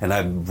 Wow. And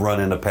I've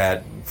run into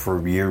Pat for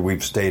a year.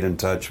 We've stayed in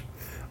touch.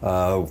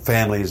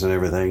 Families and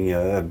everything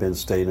have been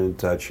staying in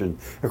touch. And,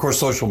 of course,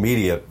 social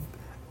media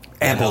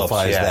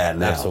amplifies that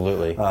now.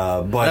 Absolutely.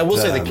 But I will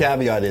say the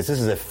caveat is this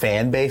is a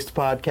fan-based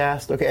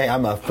podcast. Okay,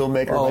 I'm a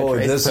filmmaker. Oh,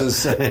 this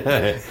is,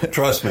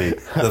 trust me,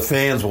 the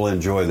fans will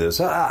enjoy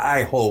this.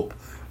 I hope,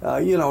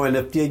 and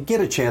if you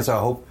get a chance, I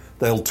hope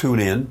they'll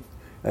tune in.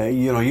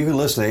 You can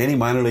listen to any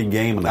minor league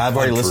game in the I've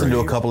country. already listened to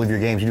a couple of your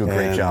games. You do a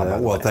great job. By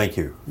the way. Thank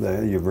you.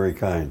 You're very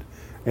kind.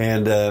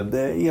 And,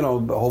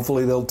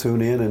 hopefully they'll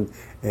tune in.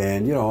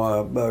 And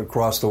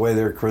across the way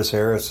there, Chris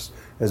Harris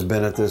has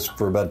been at this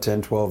for about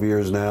 10, 12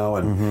 years now.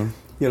 And,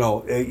 you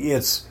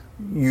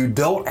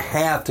don't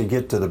have to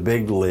get to the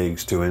big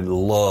leagues to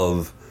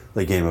love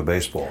the game of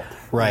baseball.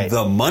 Right.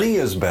 The money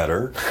is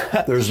better.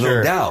 There's Sure.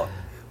 no doubt.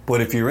 But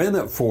if you're in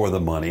it for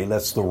the money,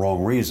 that's the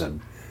wrong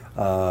reason.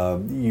 I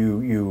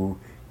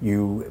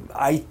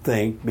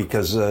think,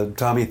 because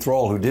Tommy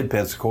Thrall, who did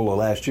Pensacola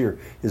last year,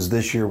 is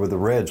this year with the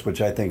Reds, which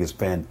I think is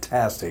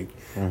fantastic.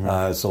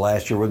 It's the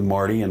last year with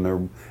Marty, and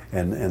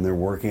they're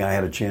working. I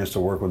had a chance to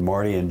work with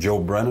Marty and Joe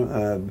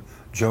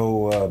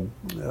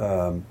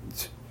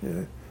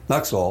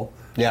Nuxall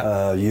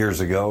years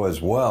ago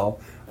as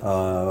well,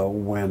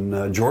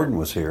 when Jordan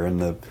was here,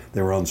 and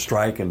they were on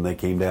strike, and they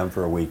came down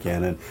for a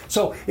weekend. And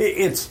so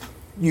it's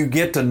you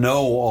get to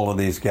know all of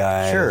these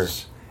guys. Sure.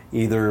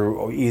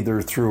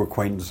 Either through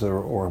acquaintance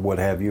or what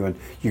have you, and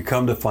you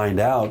come to find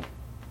out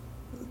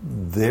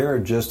they're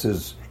just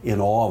as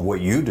in awe of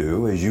what you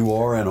do as you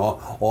are in awe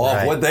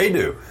of what they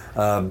do.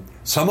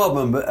 Some of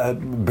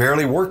them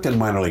barely worked in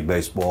minor league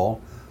baseball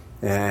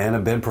and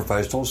have been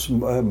professionals.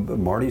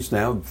 Marty's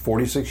now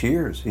 46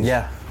 years. He's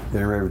getting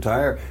ready to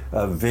retire.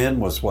 Vin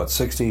was,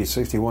 60,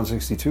 61,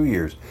 62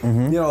 years. A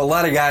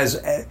lot of guys,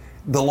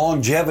 the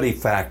longevity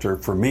factor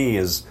for me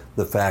is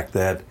the fact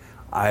that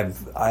I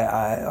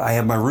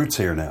have my roots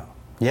here now.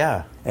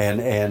 Yeah.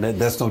 And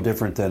that's no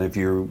different than if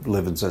you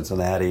live in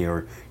Cincinnati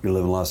or you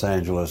live in Los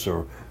Angeles,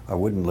 or I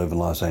wouldn't live in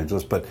Los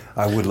Angeles, but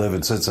I would live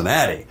in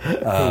Cincinnati. Who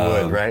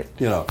would, right?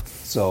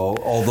 So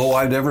although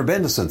I've never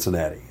been to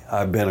Cincinnati,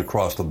 I've been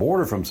across the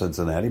border from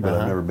Cincinnati, but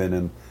I've never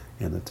been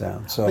in the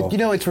town. So, but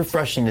it's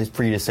refreshing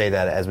for you to say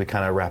that as we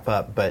kind of wrap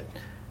up, but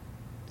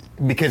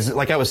because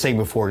like I was saying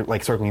before,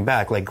 circling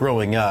back,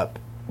 growing up,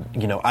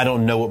 I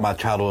don't know what my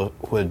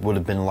childhood would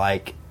have been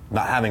like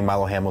not having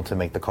Milo Hamilton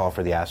make the call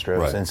for the Astros.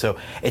 Right. And so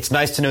it's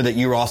nice to know that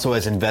you're also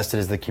as invested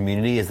as the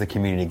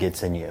community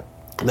gets in you.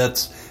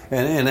 That's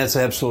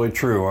absolutely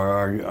true.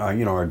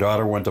 Our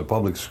daughter went to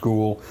public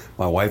school.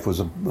 My wife was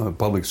a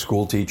public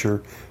school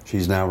teacher.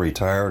 She's now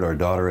retired. Our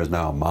daughter is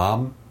now a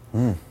mom.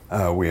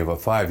 We have a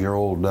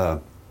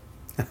 5-year-old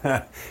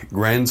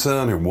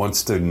grandson who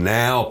wants to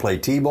now play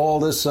t-ball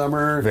this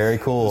summer. Very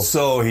cool.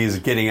 So he's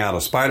getting out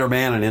of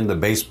Spider-Man and into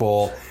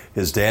baseball.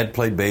 His dad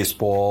played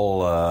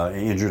baseball,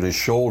 injured his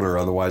shoulder.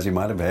 Otherwise, he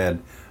might have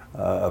had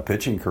a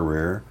pitching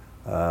career.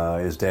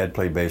 His dad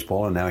played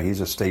baseball, and now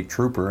he's a state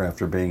trooper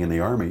after being in the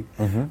Army.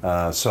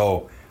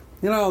 So,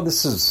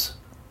 this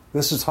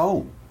is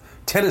home.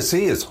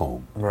 Tennessee is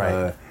home,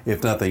 right?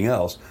 If nothing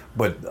else.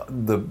 But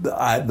the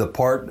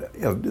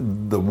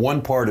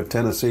one part of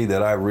Tennessee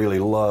that I really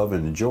love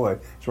and enjoy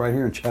is right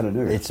here in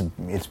Chattanooga.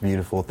 It's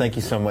beautiful. Thank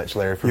you so much,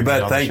 Larry, for being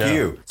on the show. Thank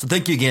you. So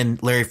thank you again,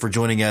 Larry, for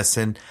joining us.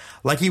 And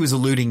like he was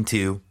alluding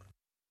to,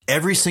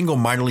 every single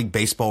minor league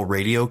baseball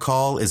radio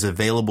call is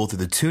available through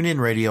the TuneIn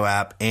Radio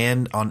app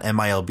and on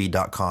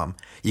MILB.com.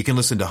 You can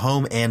listen to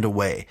home and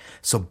away.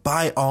 So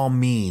by all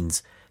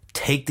means,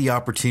 take the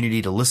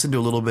opportunity to listen to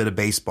a little bit of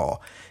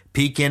baseball.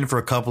 Peek in for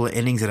a couple of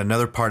innings in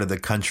another part of the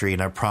country,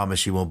 and I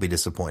promise you won't be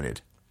disappointed.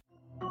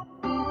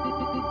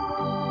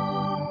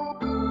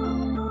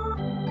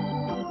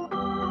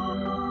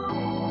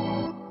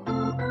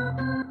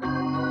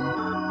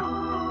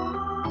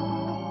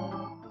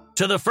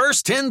 To the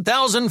first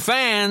 10,000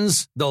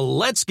 fans, the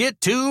Let's Get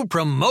To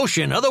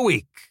promotion of the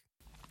week.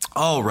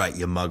 All right,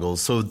 you muggles.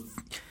 So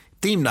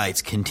theme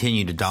nights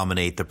continue to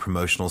dominate the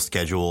promotional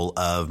schedule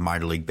of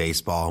minor league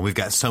baseball. And we've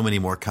got so many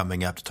more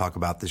coming up to talk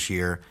about this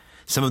year.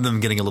 Some of them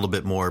getting a little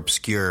bit more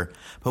obscure.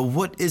 But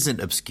what isn't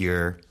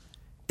obscure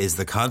is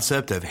the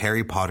concept of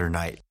Harry Potter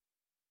night.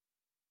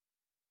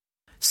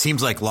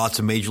 Seems like lots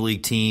of major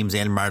league teams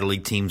and minor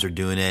league teams are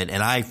doing it.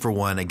 And I, for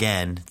one,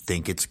 again,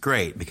 think it's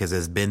great because it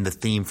has been the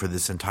theme for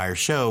this entire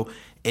show.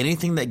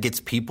 Anything that gets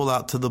people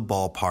out to the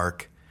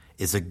ballpark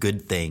is a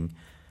good thing.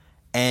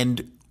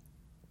 And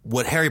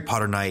what Harry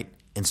Potter night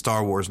and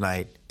Star Wars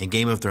night and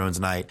Game of Thrones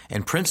night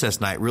and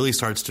Princess night really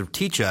starts to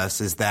teach us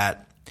is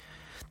that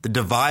the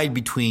divide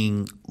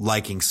between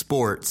liking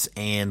sports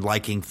and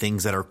liking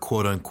things that are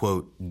quote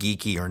unquote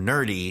geeky or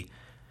nerdy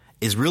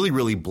is really,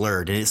 really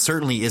blurred. And it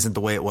certainly isn't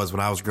the way it was when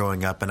I was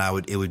growing up, and I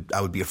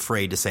would be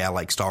afraid to say I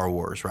like Star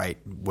Wars, right?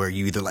 Where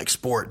you either like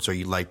sports or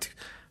you liked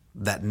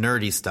that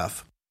nerdy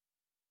stuff.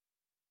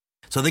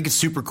 So I think it's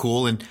super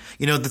cool. And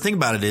the thing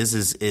about it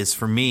is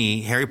for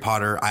me, Harry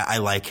Potter, I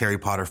like Harry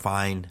Potter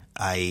fine.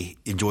 I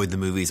enjoyed the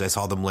movies. I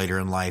saw them later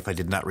in life. I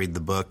did not read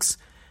the books.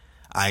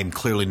 I'm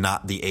clearly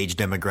not the age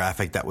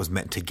demographic that was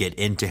meant to get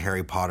into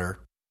Harry Potter.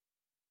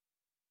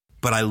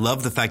 But I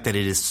love the fact that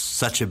it is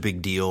such a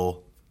big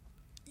deal.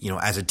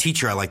 As a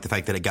teacher, I like the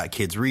fact that it got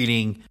kids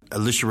reading.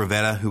 Alicia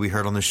Rivetta, who we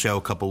heard on the show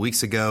a couple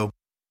weeks ago,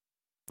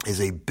 is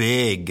a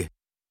big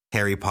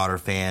Harry Potter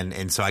fan.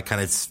 And so I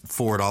kind of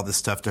forward all this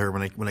stuff to her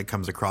when it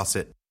comes across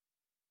it.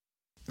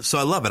 So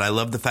I love it. I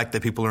love the fact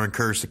that people are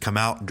encouraged to come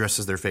out and dress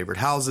as their favorite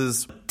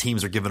houses.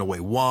 Teams are giving away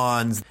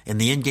wands, and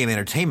the in-game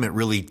entertainment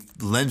really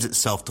lends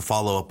itself to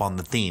follow up on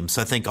the theme.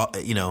 So I think,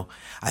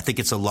 I think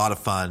it's a lot of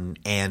fun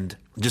and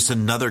just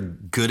another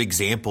good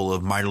example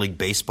of minor league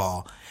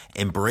baseball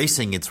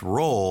embracing its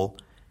role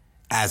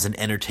as an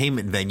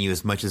entertainment venue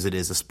as much as it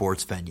is a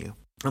sports venue.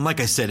 And like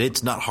I said,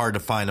 it's not hard to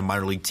find a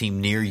minor league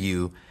team near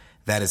you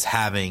that is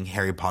having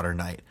Harry Potter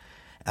night.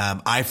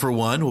 I, for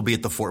one, will be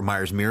at the Fort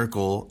Myers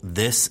Miracle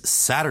this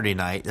Saturday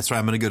night. That's right.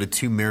 I'm going to go to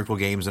 2 Miracle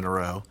games in a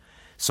row.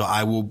 So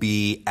I will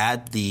be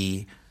at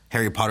the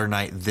Harry Potter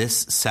night this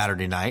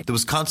Saturday night. The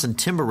Wisconsin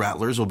Timber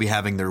Rattlers will be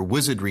having their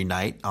Wizardry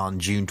night on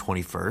June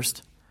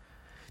 21st.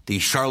 The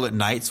Charlotte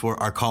Knights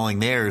are calling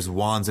theirs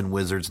Wands and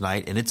Wizards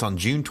night, and it's on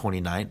June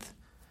 29th.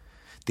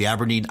 The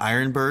Aberdeen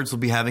Ironbirds will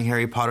be having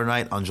Harry Potter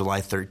night on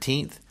July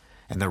 13th.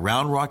 And the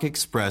Round Rock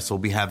Express will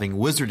be having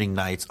Wizarding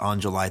nights on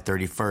July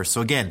 31st.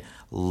 So again,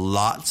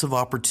 lots of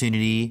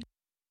opportunity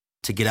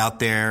to get out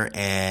there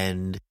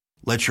and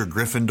let your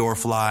Gryffindor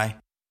fly.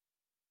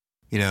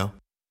 Your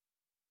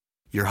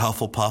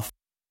Hufflepuff.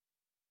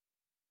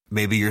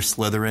 Maybe your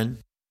Slytherin.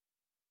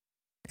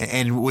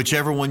 And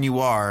whichever one you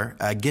are,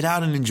 get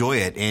out and enjoy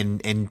it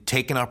and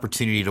take an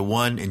opportunity to,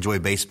 one, enjoy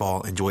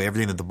baseball, enjoy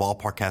everything that the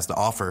ballpark has to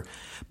offer,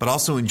 but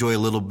also enjoy a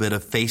little bit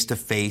of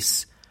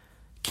face-to-face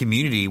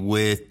community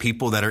with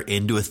people that are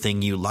into a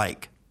thing you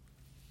like.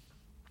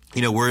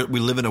 We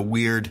live in a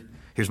weird,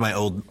 here's my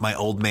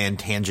old man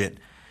tangent.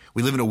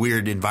 We live in a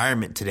weird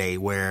environment today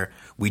where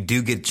we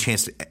do get a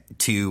chance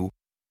to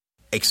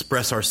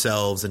express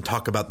ourselves and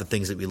talk about the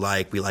things that we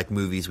like. We like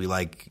movies, we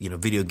like,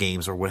 video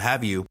games or what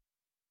have you.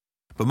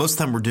 But most of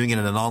the time we're doing it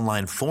in an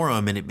online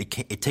forum, and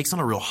it takes on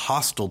a real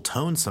hostile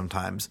tone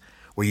sometimes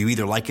where you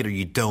either like it or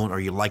you don't, or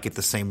you like it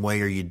the same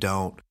way or you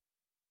don't.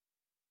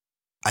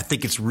 I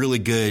think it's really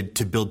good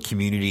to build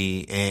community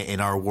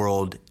in our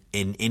world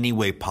in any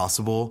way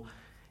possible.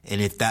 And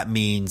if that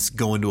means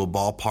going to a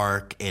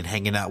ballpark and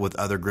hanging out with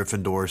other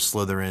Gryffindors,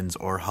 Slytherins,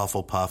 or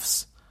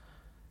Hufflepuffs,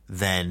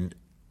 then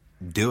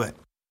do it.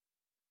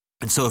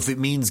 And so if it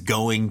means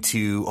going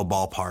to a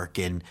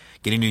ballpark and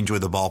getting to enjoy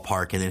the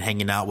ballpark and then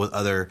hanging out with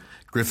other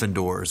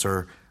Gryffindors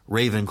or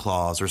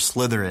Ravenclaws or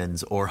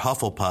Slytherins or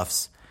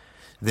Hufflepuffs,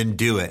 then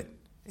do it.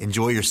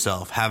 Enjoy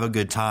yourself. Have a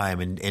good time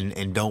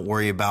and don't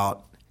worry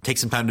about take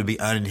some time to be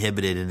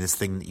uninhibited in this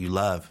thing that you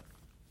love.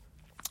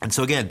 And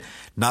so again,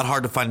 not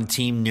hard to find a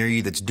team near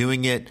you that's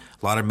doing it.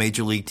 A lot of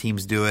major league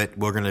teams do it.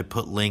 We're going to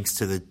put links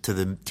to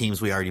the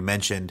teams we already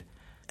mentioned.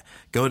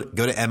 Go to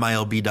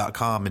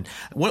MILB.com. And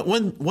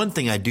one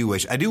thing I do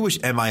wish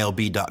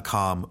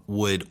MILB.com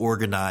would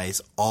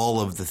organize all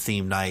of the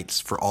theme nights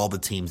for all the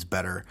teams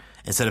better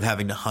instead of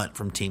having to hunt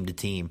from team to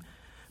team.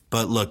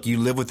 But look, you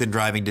live within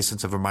driving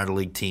distance of a minor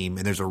league team,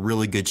 and there's a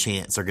really good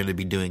chance they're going to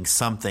be doing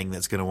something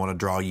that's going to want to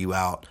draw you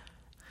out,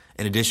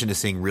 in addition to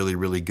seeing really,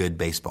 really good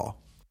baseball.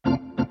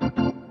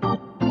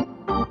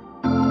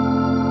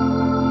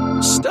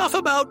 Stuff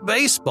about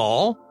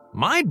baseball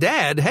my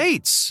dad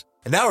hates.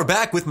 And now we're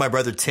back with my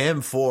brother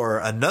Tim for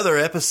another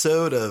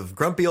episode of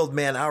Grumpy Old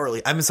Man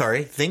Hourly. I'm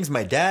sorry, things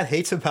my dad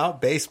hates about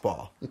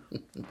baseball.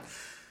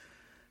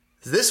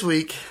 This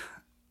week,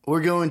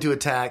 we're going to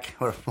attack,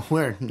 or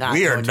we're not.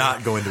 We are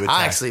not going to attack.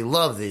 I actually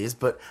love these,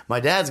 but my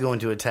dad's going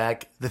to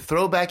attack the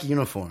throwback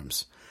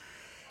uniforms.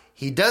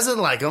 He doesn't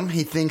like them.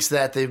 He thinks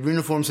that the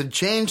uniforms had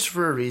changed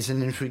for a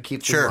reason, and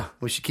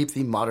we should keep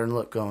the modern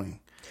look going.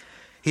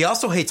 He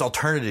also hates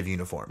alternative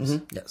uniforms.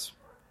 Mm-hmm.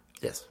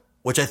 Yes.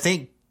 Which I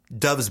think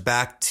doves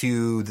back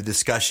to the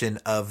discussion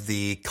of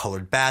the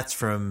colored bats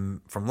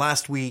from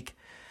last week.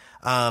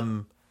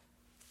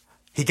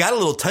 He got a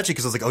little touchy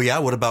because I was like, "Oh yeah,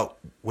 what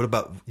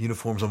about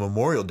uniforms on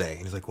Memorial Day?"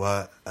 And he's like,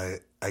 "Well,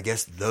 I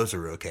guess those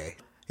are okay."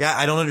 Yeah,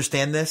 I don't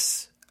understand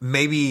this.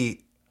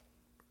 Maybe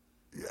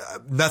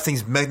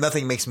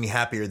nothing makes me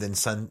happier than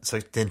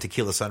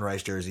Tequila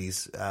Sunrise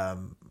jerseys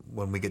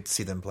when we get to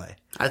see them play.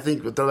 I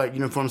think throwback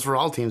uniforms for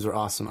all teams are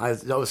awesome.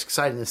 That was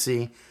exciting to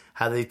see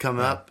how they come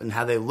up and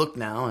how they look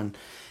now, and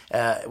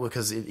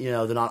because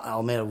they're not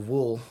all made of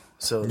wool,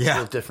 so it's a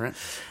little different.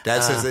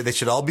 Dad says that they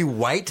should all be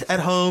white at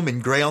home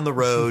and gray on the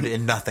road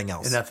and nothing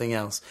else.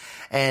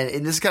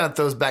 And this kind of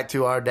throws back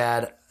to our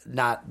dad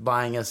not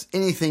buying us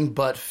anything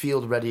but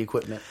field-ready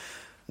equipment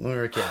when we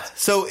were kids.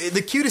 So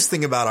the cutest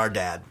thing about our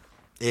dad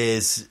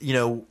is,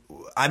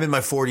 I'm in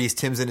my 40s,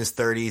 Tim's in his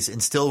 30s,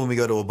 and still when we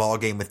go to a ball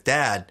game with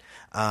Dad,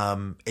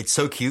 it's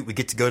so cute. We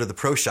get to go to the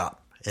pro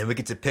shop, and we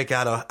get to pick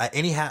out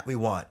any hat we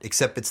want,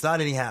 except it's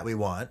not any hat we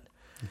want.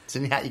 It's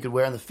any hat you could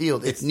wear on the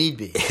field if need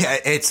be.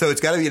 So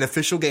it's got to be an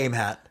official game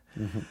hat,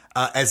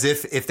 as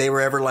if they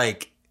were ever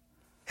like,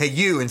 hey,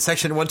 you in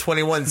section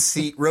 121,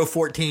 seat row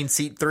 14,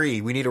 seat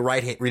 3, we need a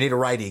righty,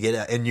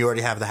 and you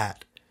already have the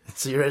hat.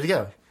 So you're ready to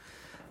go.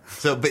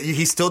 So, but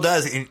he still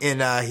does,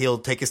 and he'll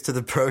take us to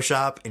the pro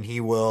shop, and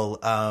he will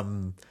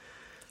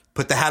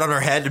put the hat on our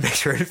head to make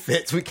sure it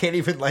fits. We can't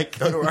even go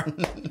to our.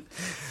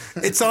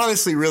 It's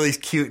honestly really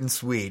cute and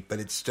sweet, but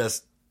it's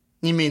just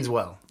he means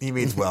well.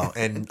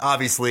 And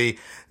obviously,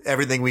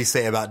 everything we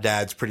say about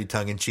Dad's pretty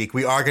tongue in cheek.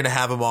 We are going to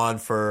have him on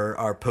for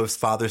our post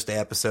Father's Day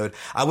episode.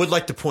 I would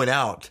like to point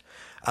out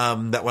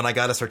that when I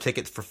got us our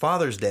tickets for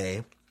Father's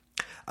Day,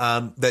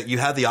 that you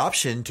have the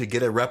option to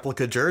get a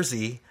replica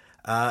jersey.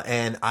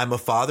 And I'm a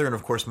father, and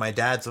of course my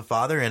dad's a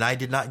father, and I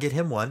did not get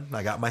him one.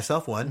 I got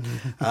myself one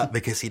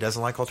because he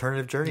doesn't like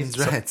alternative jerseys.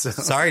 That's right. So.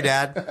 Sorry,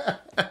 Dad.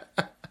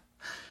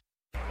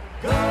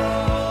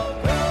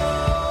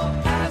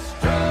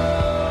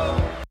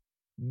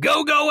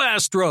 Go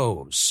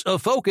Astros, a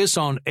focus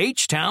on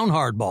H-Town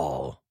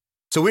hardball.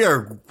 So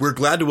we're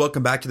glad to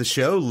welcome back to the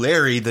show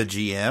Larry, the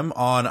GM,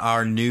 on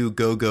our new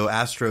Go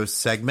Astros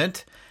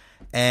segment.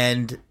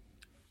 And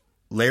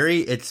Larry,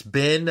 it's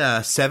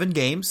been 7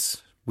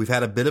 games. We've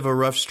had a bit of a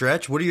rough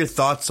stretch. What are your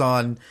thoughts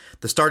on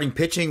the starting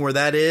pitching, where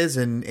that is,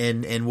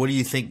 and what do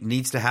you think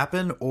needs to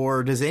happen,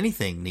 or does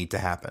anything need to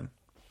happen?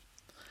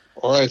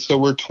 All right, so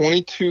we're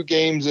 22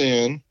 games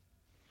in.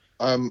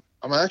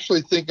 I'm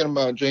actually thinking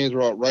about, James,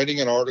 about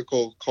writing an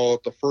article, call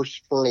it the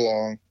first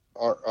furlong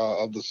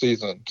of the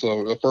season.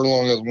 So the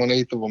furlong is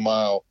 1/8 of a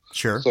mile.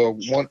 Sure. So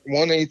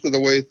 1/8 of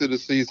the way through the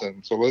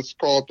season. So let's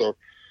call it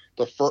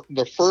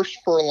the first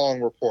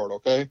furlong report,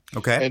 okay?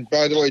 Okay. And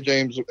by the way,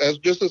 James, as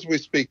we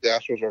speak, the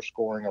Astros are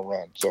scoring a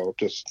run. So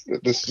this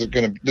is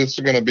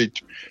gonna be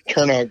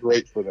turn out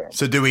great for them.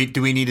 So do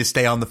we need to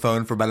stay on the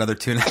phone for about another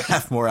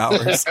 2.5 more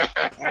hours?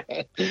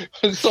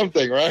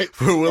 Something, right?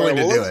 We're willing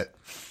to do it.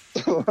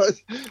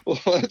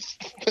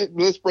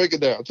 Let's break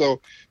it down.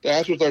 So the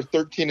Astros are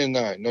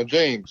 13-9. Now,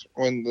 James,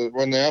 when the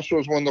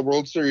Astros won the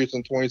World Series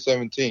in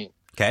 2017.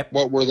 Okay.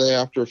 What were they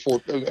after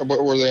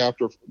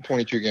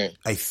 22 games?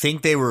 I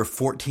think they were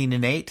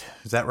 14-8.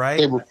 Is that right?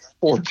 They were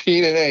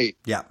 14-8.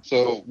 Yeah.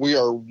 So we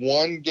are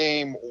 1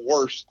 game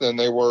worse than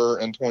they were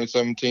in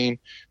 2017,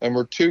 and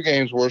we're 2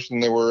 games worse than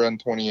they were in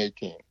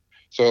 2018.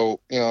 So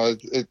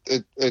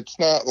it's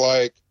not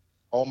like,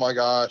 oh my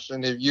gosh!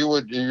 And if you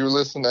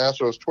listen to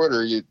Astros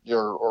Twitter,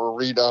 or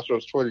read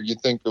Astros Twitter, you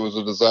think it was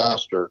a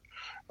disaster.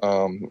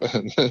 And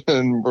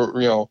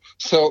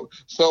sell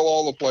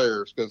all the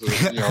players because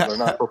they're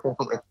not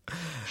performing.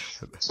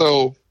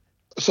 So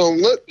the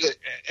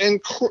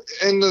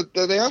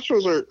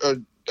Astros are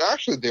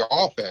actually, the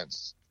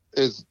offense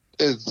is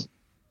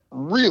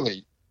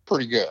really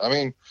pretty good. I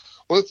mean,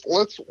 let's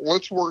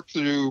work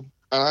through.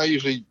 And I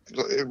usually,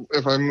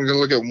 if I'm going to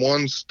look at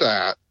one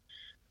stat,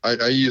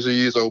 I usually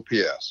use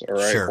OPS, all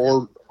right,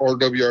 Sure. or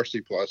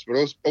WRC plus, but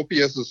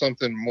OPS is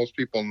something most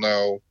people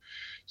know.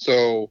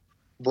 So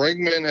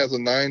Bregman has a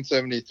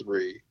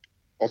 973,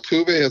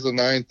 Altuve has a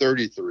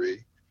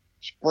 933,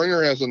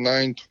 Springer has a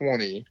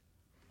 920,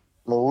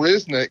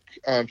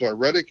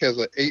 Reddick has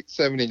a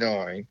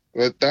 879.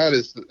 That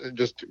is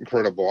just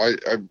incredible. I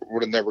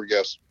would have never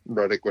guessed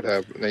Reddick would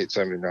have an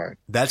 879.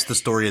 That's the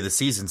story of the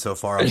season so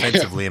far,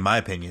 offensively, in my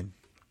opinion.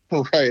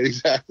 Right,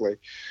 exactly.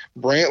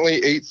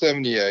 Brantley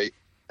 878.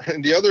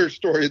 And the other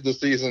story of the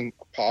season,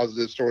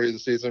 positive story of the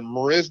season,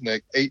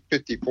 Marisnick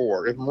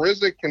 854. If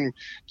Marisnick can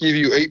give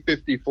you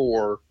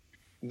 854,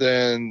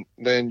 then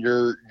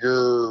you're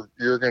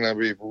gonna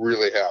be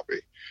really happy.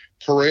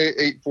 Correa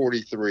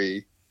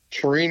 843,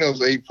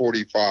 Torino's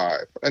 845,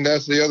 and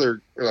that's the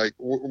other. Like,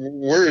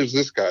 where has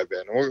this guy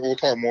been? We'll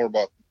talk more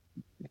about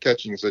the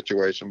catching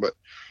situation, but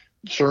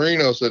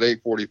Torino's at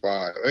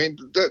 845. I mean,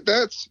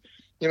 that's.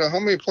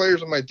 How many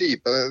players am I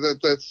deep?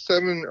 That's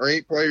 7 or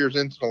 8 players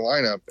into the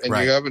lineup, and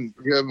right. you have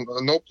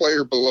no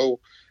player below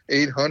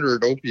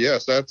 800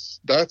 OPS.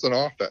 That's an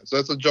offense.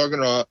 That's a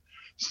juggernaut,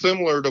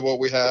 similar to what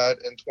we had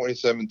in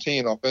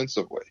 2017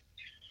 offensively.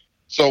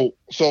 So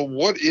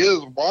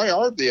why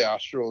are the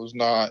Astros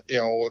not?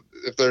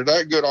 If they're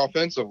that good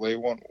offensively,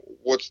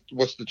 what's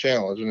the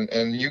challenge?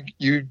 And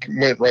you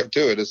went right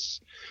to it.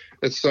 It's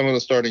some of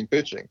the starting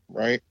pitching,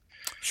 right?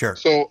 Sure.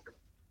 So,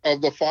 of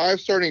the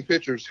 5 starting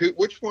pitchers,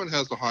 which one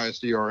has the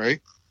highest ERA?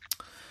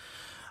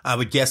 I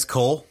would guess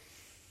Cole.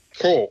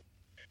 Cole.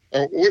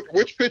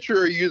 Which pitcher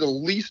are you the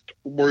least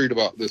worried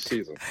about this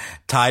season?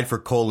 Tied for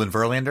Cole and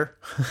Verlander.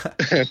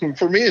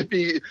 For me, it'd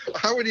be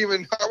I would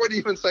even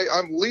say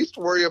I'm least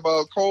worried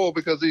about Cole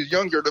because he's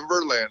younger than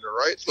Verlander,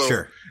 right? So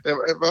sure.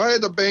 If I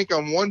had to bank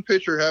on one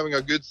pitcher having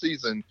a good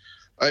season,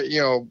 I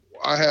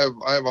have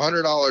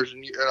 $100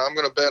 and I'm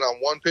going to bet on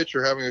one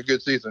pitcher having a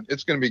good season.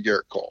 It's going to be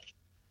Garrett Cole.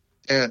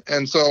 I'm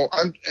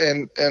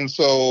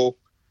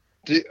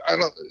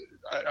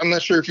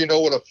not sure if you know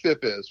what a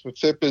FIP is. But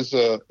FIP is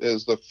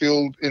the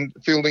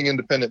fielding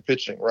independent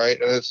pitching, right?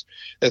 And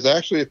it's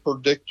actually a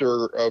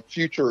predictor of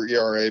future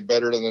ERA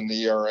better than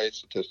the ERA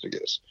statistic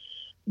is.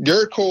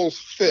 Garrett Cole's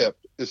FIP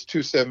is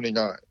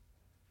 279.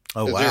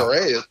 Oh, his wow.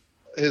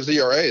 His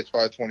ERA is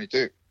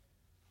 522.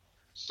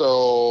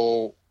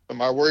 So am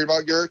I worried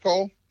about Garrett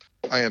Cole?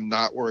 I am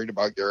not worried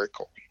about Garrett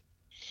Cole.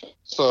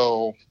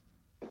 So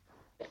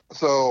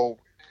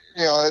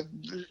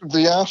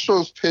the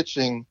Astros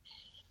pitching,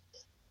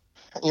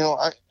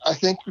 I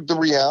think the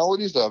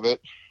realities of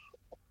it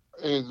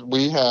is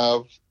we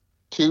have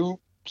 2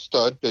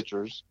 stud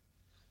pitchers.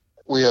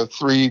 We have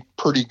 3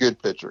 pretty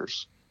good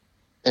pitchers.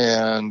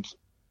 And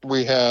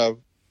we have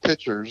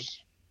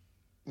pitchers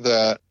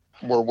that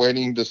we're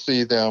waiting to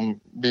see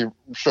them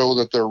show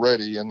that they're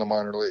ready in the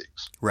minor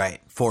leagues. Right.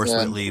 Forrest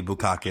Whitley,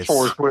 Bukakis.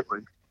 Forrest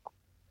Whitley.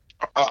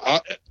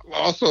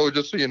 Also,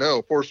 just so you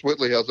know, Forrest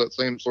Whitley has that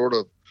same sort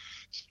of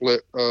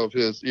split of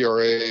his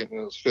ERA and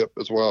his FIP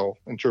as well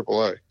in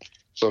AAA.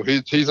 So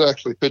he's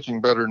actually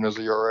pitching better than his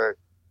ERA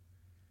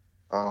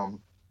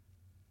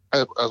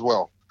as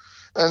well.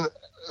 And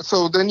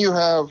so then you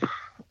have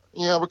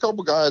a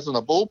couple guys in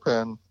the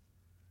bullpen.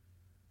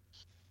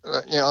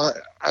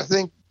 I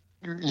think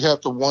you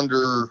have to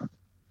wonder,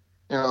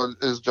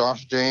 is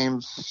Josh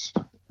James,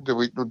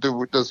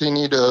 does he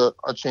need a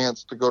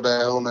chance to go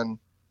down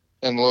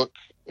and look,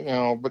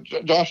 but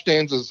Josh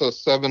James is a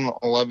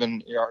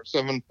 7.11 ERA,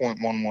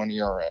 7.11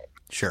 ERA.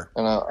 Sure.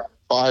 And a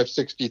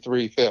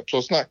 5.63 FIP. So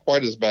it's not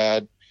quite as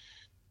bad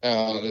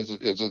as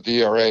a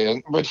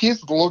DRA. But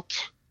he's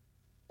looked,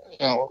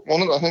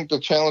 one of I think the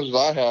challenges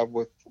I have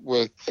with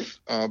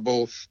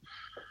both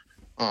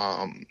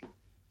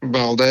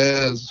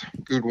Valdez,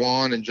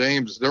 Goodwin, and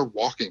James is they're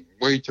walking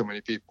way too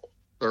many people.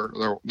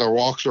 Their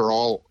walks are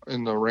all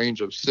in the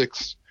range of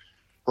 6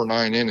 for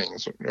 9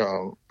 innings,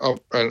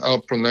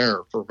 up from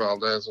there for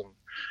Valdez and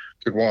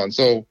Goodwin.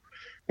 So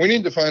we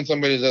need to find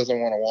somebody that doesn't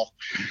want to walk.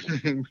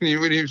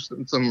 we need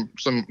some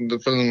for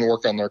them to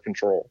work on their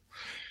control.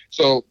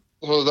 So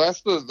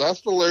that's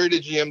the Larry the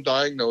GM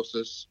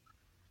diagnosis.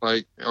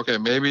 Like, okay,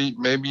 maybe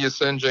you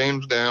send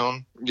James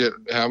down,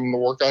 have him to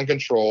work on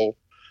control,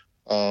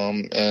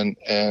 and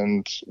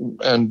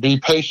be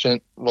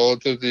patient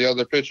relative to the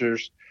other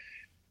pitchers,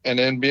 and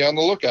then be on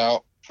the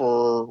lookout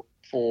for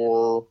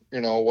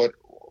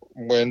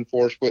when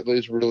Forrest Whitley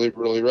is really,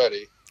 really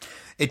ready.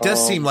 It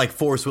does seem like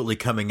Forrest Whitley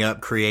coming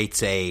up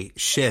creates a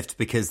shift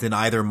because then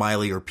either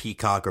Miley or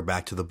Peacock are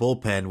back to the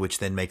bullpen, which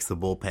then makes the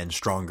bullpen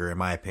stronger, in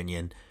my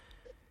opinion.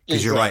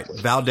 Because You're right,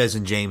 Valdez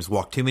and James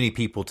walk too many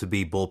people to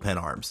be bullpen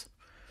arms.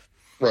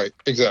 Right,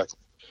 exactly.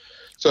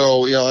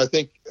 So I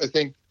think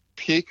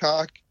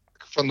Peacock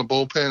from the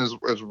bullpen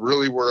is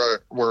really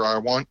where I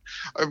want.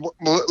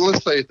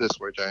 Let's say it this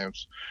way,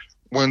 James.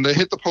 When they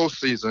hit the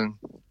postseason,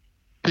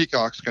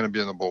 Peacock's going to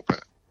be in the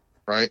bullpen.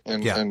 Right.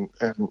 And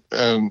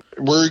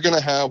we're going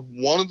to have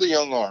one of the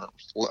young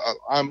arms.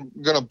 I'm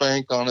going to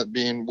bank on it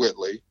being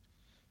Whitley,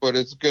 but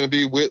it's going to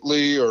be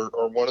Whitley or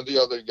one of the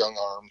other young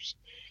arms.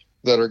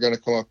 that are going to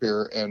come up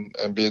here and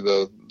be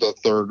the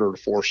third or the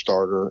fourth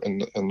starter in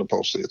the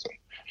postseason.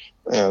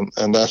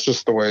 And that's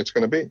just the way it's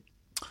going to be.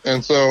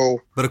 And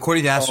so, but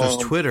according to Astros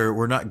Twitter,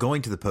 we're not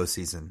going to the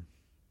postseason.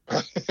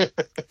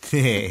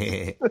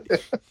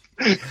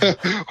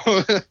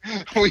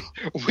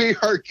 we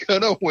are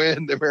gonna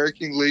win the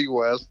American League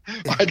West.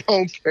 I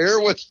don't care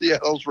what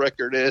Seattle's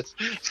record is.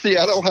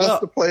 Seattle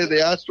has to play the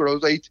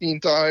Astros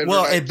 18 times.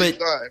 Well,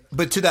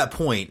 but to that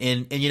point,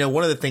 and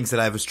one of the things that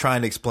I was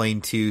trying to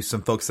explain to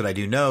some folks that I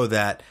do know,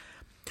 that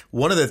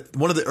one of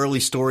the early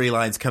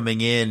storylines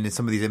coming in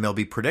some of these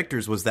MLB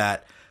predictors was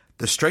that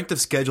the strength of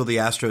schedule the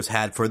Astros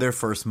had for their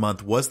first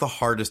month was the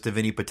hardest of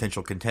any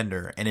potential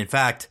contender, and in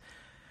fact,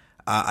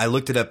 I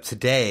looked it up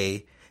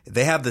today.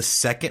 They have the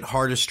second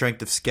hardest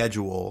strength of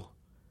schedule.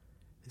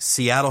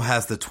 Seattle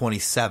has the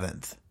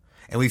 27th.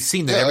 And we've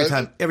seen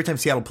that every time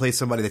Seattle plays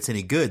somebody that's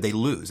any good, they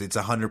lose. It's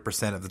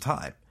 100% of the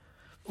time.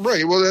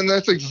 Right. Well, then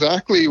that's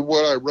exactly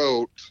what I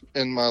wrote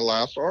in my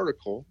last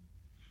article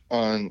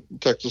on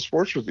Texas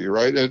Sports Review,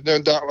 right? And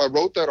then I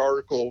wrote that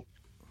article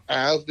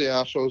as the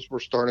Astros were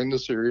starting the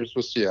series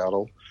with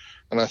Seattle.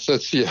 And I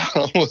said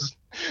Seattle was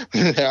 –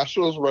 the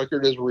Astros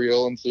record is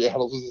real and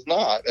Seattle's is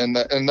not. And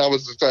that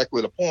was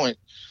exactly the point.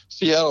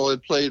 Seattle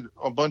had played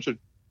a bunch of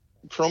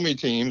crummy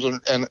teams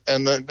and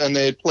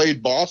they had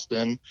played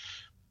Boston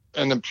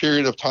in a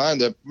period of time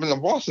that,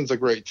 Boston's a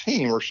great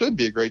team or should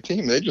be a great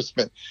team. They just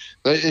been,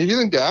 if you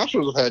think the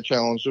Astros have had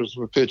challenges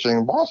with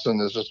pitching, Boston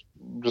has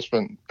just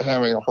been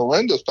having a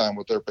horrendous time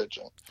with their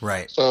pitching.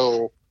 Right.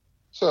 So,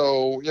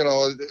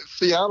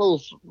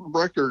 Seattle's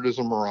record is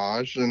a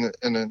mirage, and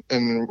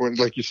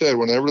like you said,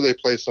 whenever they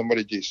play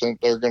somebody decent,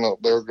 they're gonna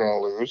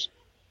lose.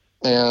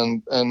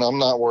 And I'm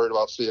not worried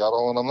about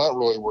Seattle, and I'm not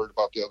really worried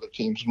about the other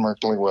teams in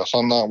American League West.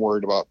 I'm not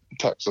worried about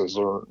Texas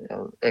or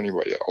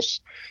anybody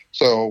else.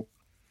 So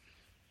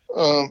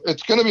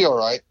it's going to be all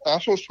right.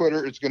 Astros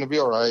Twitter, it's going to be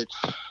all right.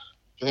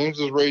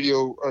 James's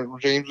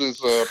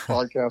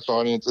podcast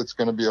audience, it's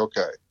going to be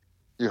okay.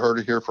 You heard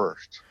it here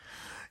first.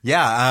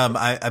 Yeah,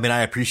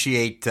 I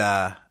appreciate.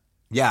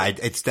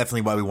 It's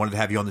definitely why we wanted to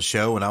have you on the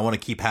show, and I want to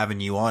keep having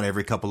you on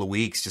every couple of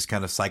weeks, just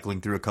kind of cycling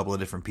through a couple of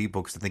different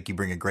people because I think you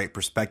bring a great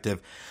perspective.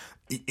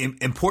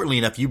 Importantly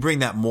enough, you bring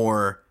that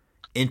more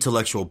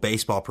intellectual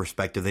baseball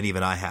perspective than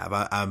even I have.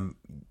 I'm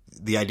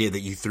the idea that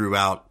you threw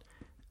out.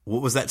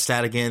 What was that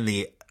stat again?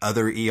 The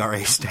other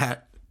ERA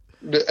stat.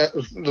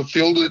 The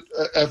fielded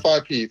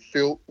FIP,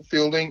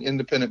 fielding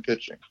independent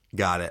pitching.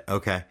 Got it.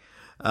 Okay.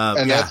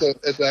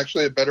 It's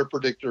actually a better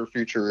predictor of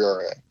future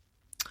ERA.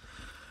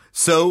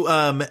 So,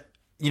 I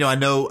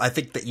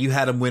think that you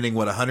had them winning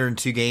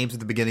 102 games at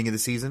the beginning of the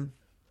season.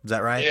 Is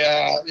that right?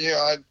 Yeah.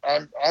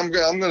 I'm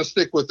going to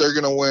stick with they're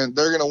going to win.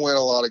 They're going to win a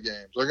lot of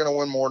games. They're going to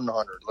win more than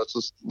 100. Let's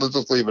just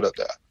leave it at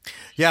that.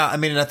 Yeah,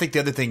 and I think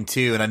the other thing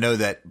too, and I know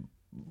that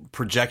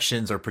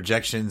projections are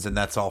projections, and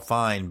that's all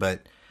fine,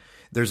 but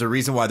there's a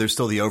reason why they're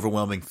still the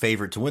overwhelming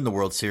favorite to win the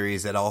World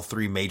Series at all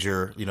three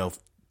major,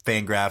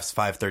 Fangraphs,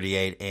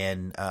 538,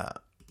 and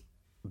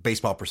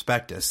Baseball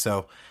Prospectus.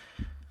 So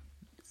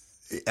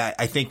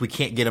I think we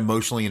can't get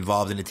emotionally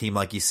involved in a team,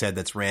 like you said,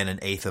 that's ran an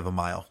eighth of a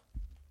mile.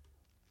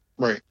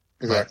 Right,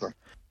 exactly. Right.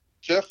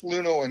 Jeff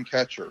Luhnow and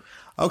catcher.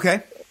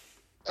 Okay.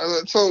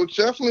 So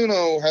Jeff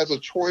Luhnow has a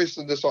choice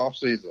in this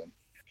offseason.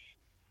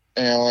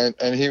 And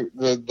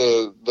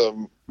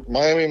the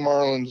Miami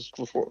Marlins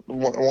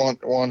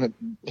wanted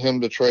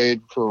him to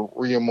trade for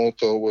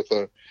Realmuto with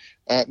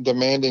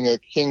demanding a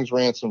king's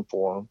ransom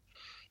for him.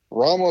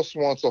 Ramos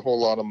wants a whole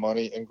lot of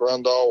money, and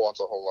Grandal wants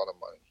a whole lot of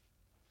money.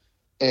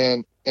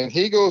 And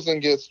he goes and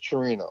gets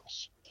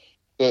Chirinos.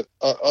 That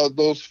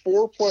those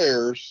four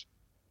players,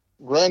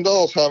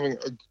 Grandal's having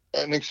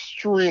an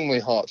extremely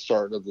hot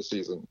start of the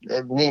season.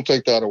 I won't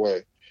take that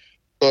away.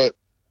 But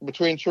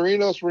between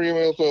Chirinos,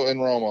 Realmuto,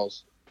 and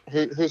Ramos,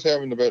 who's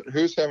having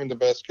the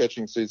best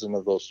catching season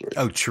of those three?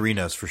 Oh,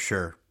 Chirinos for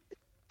sure.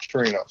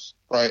 Chirinos,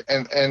 right?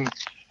 And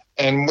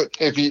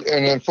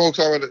then folks,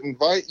 I would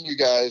invite you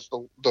guys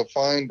to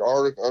find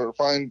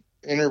find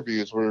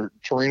interviews where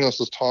Chirinos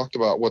has talked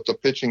about what the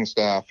pitching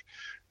staff,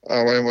 but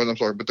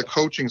the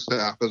coaching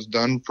staff has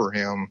done for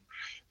him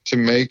to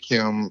make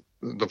him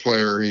the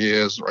player he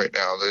is right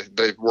now.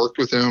 They've worked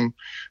with him.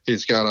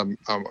 He's got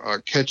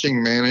a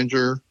catching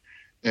manager,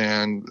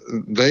 and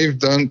they've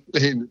done.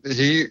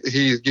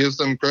 He gives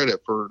them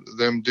credit for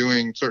them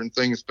doing certain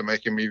things to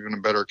make him even a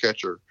better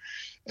catcher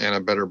and a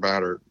better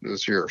batter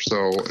this year.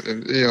 So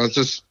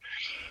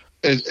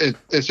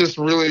it's just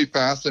really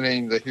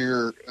fascinating to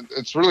hear.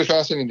 It's really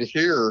fascinating to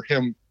hear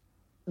him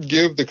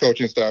give the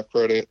coaching staff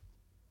credit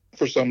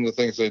for some of the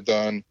things they've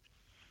done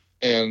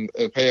and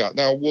pay out.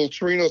 Now, will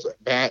Chirinos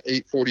bat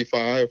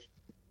 845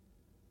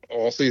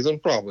 all season?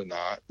 Probably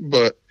not.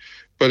 But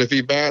if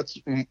he bats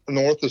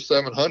north of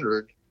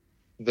 700,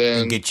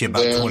 then get you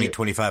about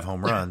 25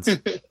 home runs.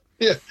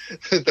 Yeah,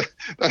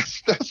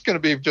 that's going to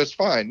be just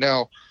fine.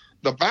 Now,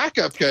 the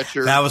backup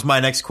catcher. That was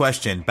my next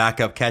question.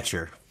 Backup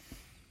catcher.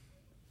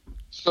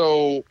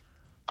 So,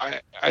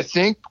 I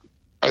think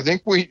I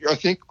think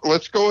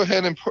let's go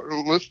ahead and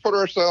let's put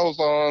ourselves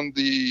on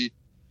the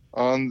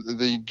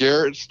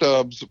Garrett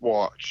Stubbs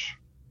watch,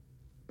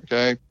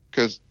 okay?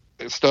 Because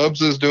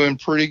Stubbs is doing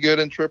pretty good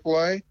in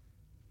AAA,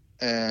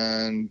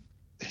 and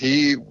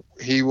he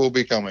will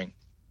be coming.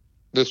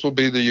 This will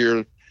be the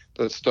year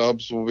that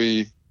Stubbs will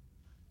be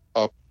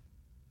up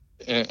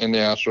in the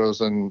Astros,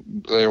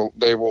 and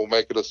they will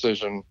make a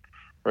decision,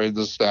 right?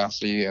 This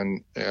Stassi,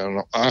 and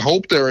I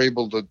hope they're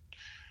able to.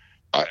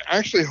 I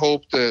actually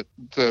hope that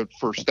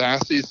for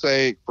Stassi's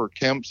sake, for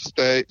Kemp's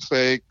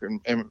sake,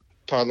 and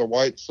Tyler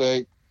White's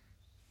sake,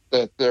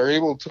 that they're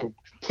able to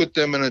put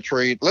them in a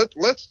trade.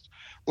 Let's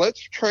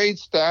trade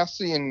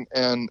Stassi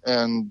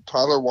and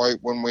Tyler White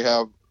when we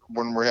have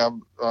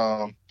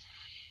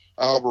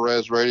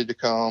Alvarez ready to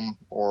come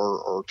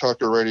or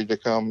Tucker ready to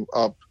come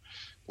up.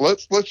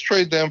 Let's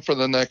trade them for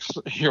the next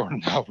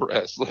Jordan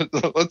Alvarez.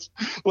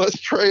 Let's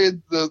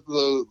trade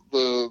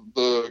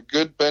the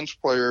good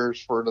bench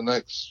players for the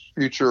next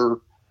future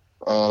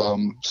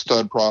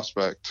stud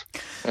prospect.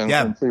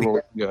 And see what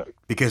we can get.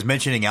 Because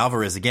mentioning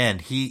Alvarez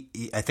again,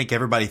 I think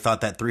everybody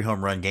thought that 3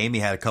 home run game he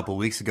had a couple of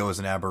weeks ago was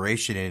an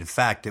aberration, and in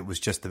fact, it was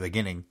just the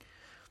beginning.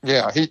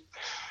 Yeah,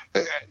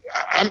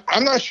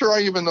 I'm not sure I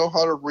even know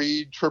how to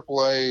read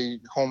AAA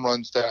home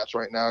run stats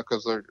right now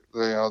because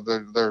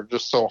they're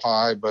just so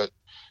high. But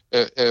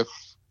if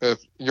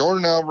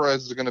Jordan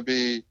Alvarez is going to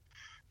be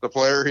the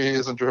player he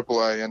is in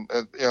AAA, and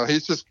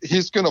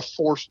he's going to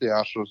force the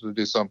Astros to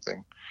do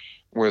something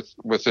with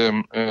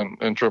him in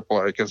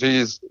AAA because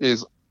he's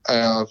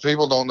if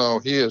people don't know,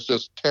 he is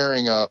just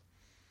tearing up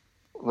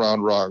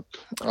Round Rock.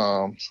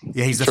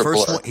 He's the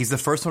first one. He's the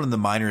first one in the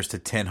minors to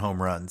 10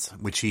 home runs,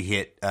 which he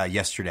hit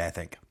yesterday, I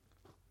think.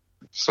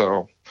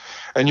 So,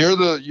 and you're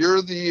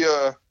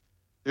the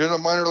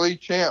minor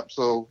league champ.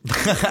 So,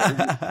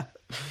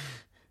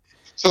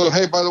 so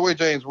hey, by the way,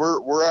 James,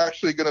 we're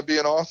actually going to be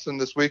in Austin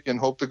this weekend.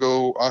 I hope to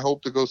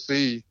go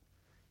see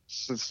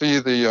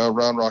the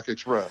Round Rock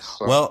Express.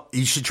 So. Well,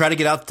 you should try to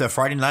get out to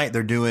Friday night.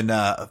 They're doing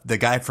the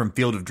guy from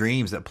Field of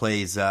Dreams that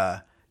plays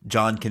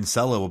John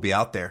Kinsella will be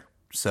out there,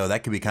 so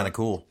that could be kind of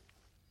cool.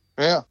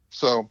 Yeah.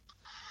 So,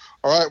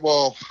 all right.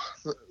 Well,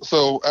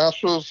 so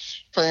Astros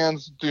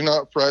fans, do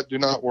not fret, do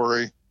not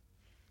worry.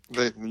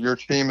 Your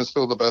team is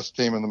still the best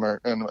team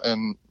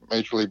in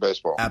Major League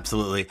Baseball.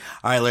 Absolutely.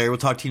 All right, Larry. We'll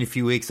talk to you in a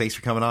few weeks. Thanks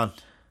for coming on.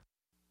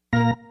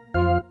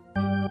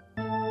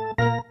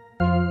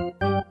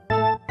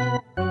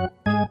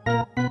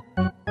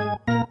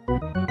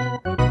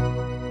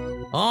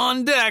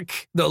 On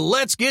deck, the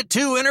Let's Get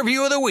To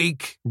interview of the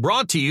week,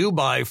 brought to you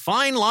by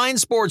Fine Line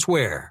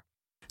Sportswear.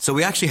 So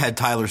we actually had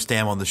Tyler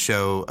Stamm on the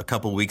show a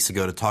couple weeks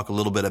ago to talk a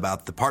little bit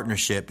about the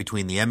partnership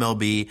between the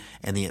MLB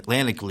and the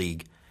Atlantic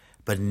League.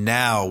 But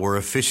now we're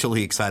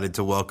officially excited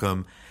to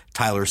welcome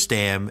Tyler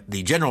Stamm,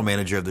 the general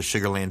manager of the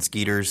Sugarland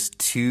Skeeters,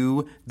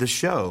 to the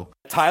show.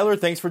 Tyler,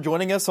 thanks for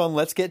joining us on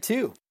Let's Get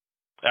To.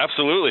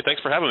 Absolutely.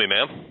 Thanks for having me,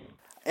 man.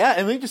 Yeah,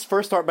 and let me just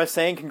first start by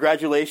saying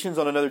congratulations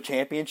on another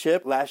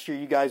championship. Last year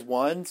you guys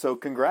won, so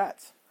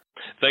congrats.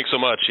 Thanks so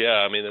much.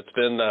 Yeah, I mean, it's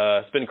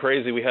been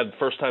crazy. We had the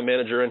first-time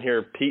manager in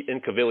here, Pete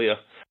Incaviglia,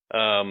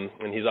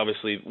 and he's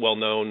obviously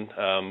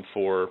well-known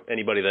for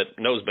anybody that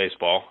knows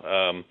baseball.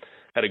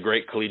 Had a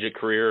great collegiate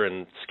career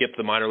and skipped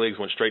the minor leagues,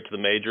 went straight to the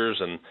majors,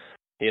 and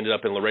he ended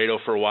up in Laredo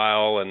for a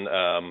while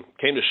and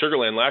came to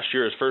Sugarland last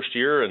year, his first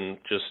year, and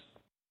just,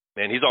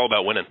 man, he's all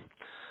about winning.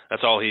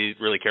 That's all he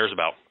really cares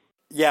about.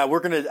 Yeah, I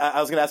was going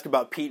to ask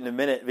about Pete in a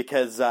minute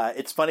because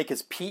it's funny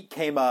because Pete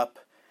came up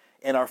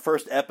in our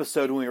first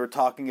episode when we were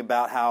talking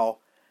about how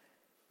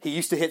he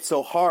used to hit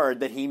so hard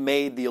that he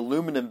made the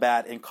aluminum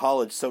bat in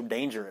college so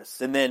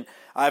dangerous. And then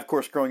I, of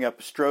course, growing up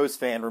a Stros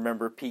fan,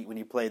 remember Pete when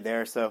he played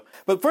there. So,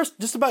 but first,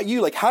 just about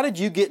you, like how did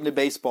you get into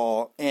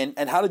baseball and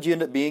how did you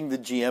end up being the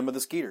GM of the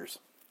Skeeters?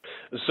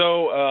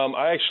 So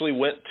I actually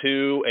went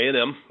to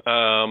A&M,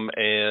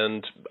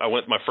 and I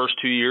went my first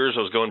 2 years.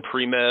 I was going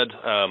pre-med,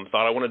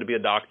 thought I wanted to be a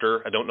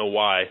doctor. I don't know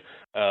why.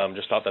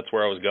 Just thought that's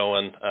where I was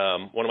going.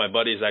 One of my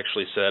buddies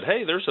actually said,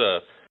 hey, there's a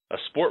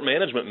sport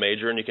management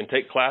major, and you can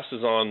take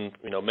classes on,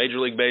 Major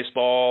League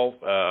Baseball,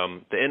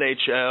 the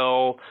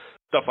NHL,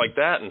 stuff like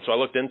that. And so I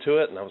looked into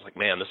it, and I was like,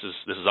 man, this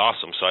is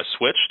awesome. So I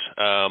switched,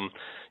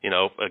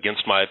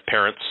 against my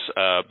parents'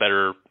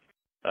 better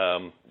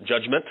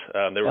judgment.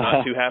 They were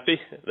not too happy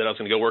that I was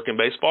going to go work in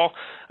baseball.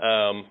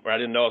 Or I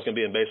didn't know I was going to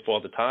be in baseball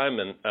at the time,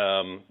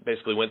 and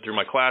basically went through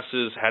my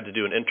classes, had to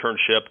do an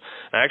internship.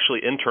 I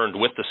actually interned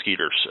with the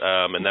Skeeters,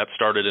 and that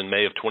started in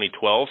May of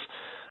 2012.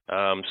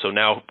 So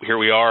now here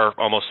we are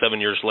almost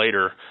 7 years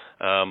later.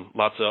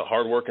 Lots of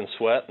hard work and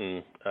sweat,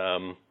 and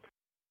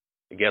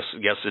I guess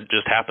it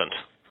just happened.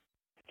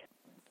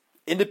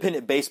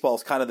 Independent baseball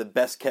is kind of the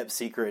best kept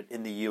secret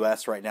in the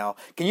U.S. right now.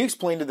 Can you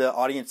explain to the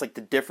audience like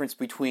the difference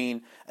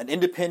between an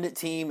independent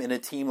team and a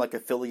team like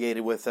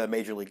affiliated with a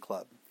major league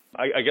club?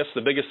 I guess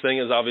the biggest thing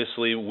is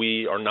obviously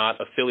we are not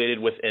affiliated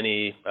with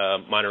any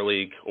minor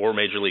league or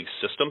major league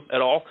system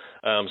at all.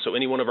 So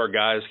any one of our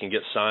guys can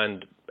get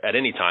signed at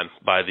any time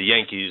by the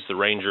Yankees, the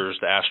Rangers,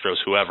 the Astros,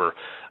 whoever.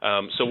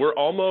 So we're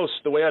almost,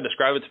 the way I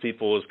describe it to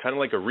people is kind of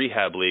like a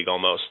rehab league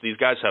almost. These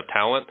guys have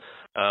talent.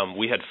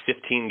 We had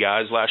 15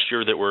 guys last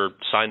year that were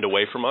signed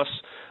away from us.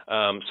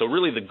 So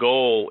really the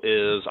goal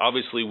is,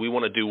 obviously we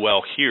want to do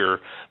well here,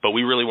 but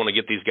we really want to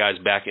get these guys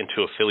back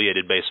into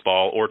affiliated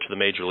baseball or to the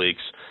major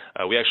leagues.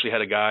 We actually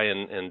had a guy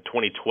in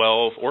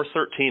 2012 or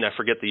 13, I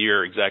forget the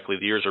year exactly,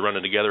 the years are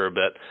running together a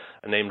bit,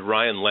 named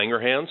Ryan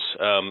Langerhans.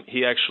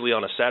 He actually,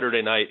 on a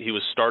Saturday night, he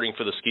was starting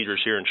for the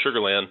Skeeters here in Sugar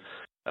Land.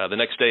 The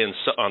next day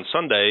on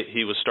Sunday,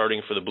 he was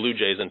starting for the Blue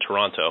Jays in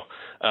Toronto.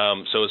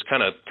 So it's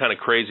kind of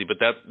crazy, but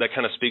that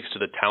kind of speaks to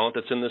the talent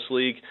that's in this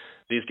league.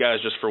 These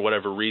guys, just for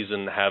whatever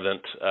reason,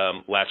 haven't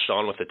latched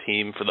on with the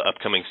team for the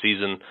upcoming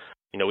season.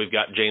 You know, we've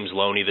got James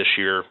Loney this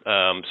year,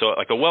 so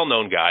like a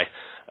well-known guy.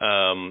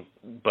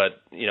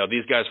 But, you know,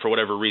 these guys, for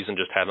whatever reason,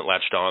 just haven't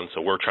latched on,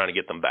 so we're trying to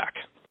get them back.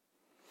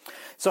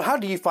 So how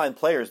do you find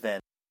players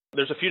then?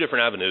 There's a few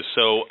different avenues.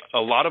 So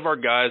a lot of our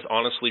guys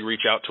honestly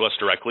reach out to us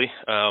directly.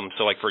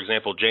 So like, for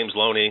example, James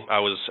Loney, I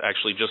was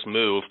actually just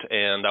moved,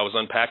 and I was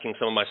unpacking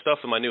some of my stuff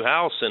in my new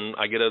house, and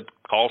I get a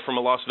call from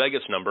a Las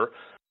Vegas number.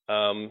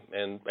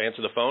 And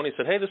answer the phone. He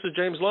said, "Hey, this is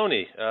James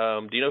Loney.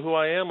 Do you know who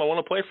I am? I want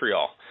to play for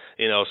y'all."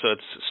 You know, so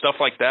it's stuff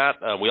like that.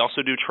 We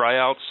also do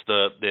tryouts.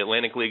 The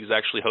Atlantic League is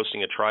actually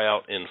hosting a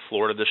tryout in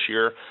Florida this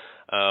year.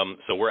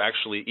 So we're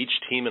actually, each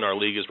team in our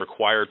league is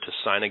required to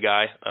sign a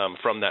guy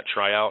from that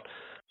tryout.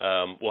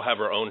 We'll have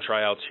our own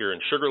tryouts here in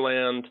Sugar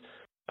Land.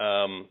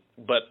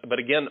 But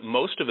again,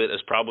 most of it is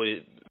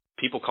probably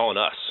people calling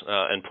us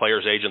and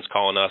players' agents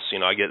calling us. You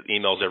know, I get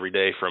emails every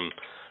day from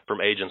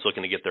agents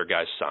looking to get their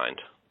guys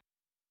signed.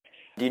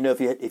 Do you know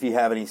if you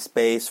have any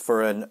space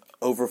for an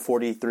over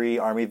 43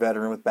 Army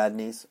veteran with bad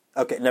knees?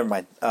 Okay, never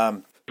mind.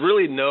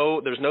 Really,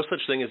 there's no such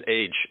thing as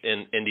age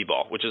in indie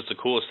ball, which is the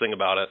coolest thing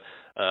about it.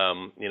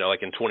 You know,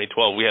 like in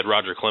 2012, we had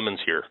Roger Clemens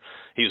here.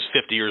 He was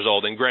 50 years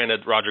old, and granted,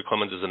 Roger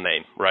Clemens is a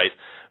name, right?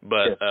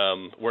 But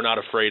we're not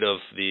afraid of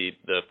the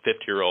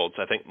 50-year-olds.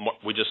 I think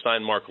we just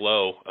signed Mark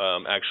Lowe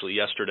actually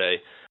yesterday.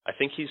 I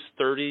think he's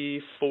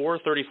 34,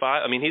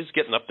 35. I mean, he's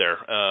getting up there,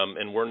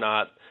 and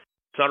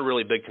it's not a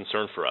really big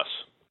concern for us.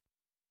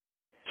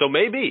 So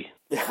maybe.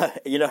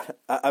 You know,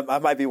 I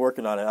might be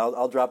working on it.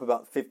 I'll drop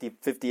about 50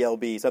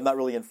 lbs. I'm not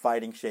really in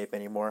fighting shape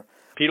anymore.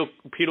 Pete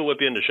will whip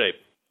you into shape.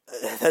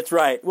 That's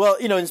right.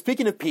 Well, you know, and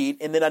speaking of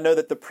Pete, and then I know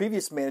that the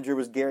previous manager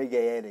was Gary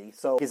Gaetti.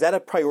 So is that a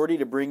priority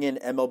to bring in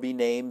MLB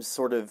names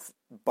sort of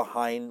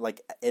behind,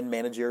 like, in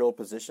managerial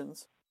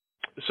positions?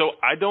 So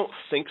I don't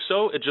think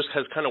so. It just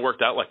has kind of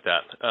worked out like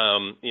that.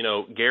 You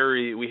know,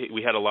 Gary,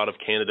 we had a lot of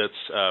candidates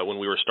when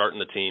we were starting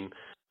the team.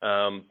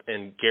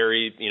 And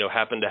Gary, you know,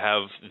 happened to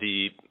have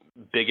the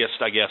biggest,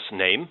 I guess,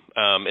 name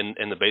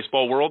in the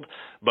baseball world.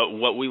 But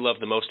what we love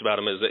the most about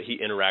him is that he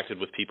interacted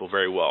with people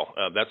very well.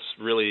 That's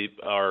really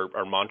our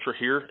mantra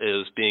here,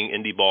 is being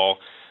indie ball.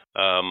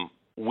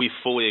 We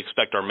fully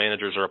expect our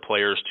managers or our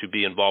players to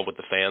be involved with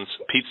the fans.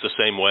 Pete's the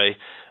same way.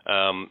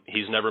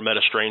 He's never met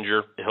a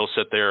stranger. He'll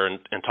sit there and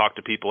talk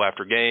to people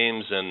after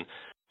games and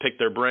pick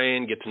their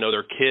brain, get to know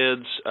their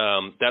kids.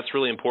 That's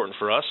really important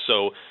for us.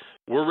 So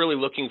we're really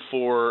looking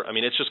for, I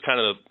mean, it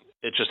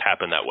just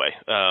happened that way.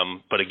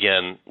 But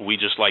again, we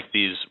just like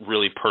these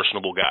really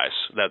personable guys.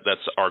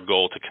 That's our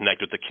goal, to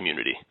connect with the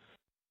community.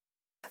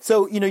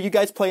 So, you know, you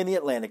guys play in the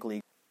Atlantic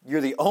League.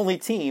 You're the only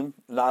team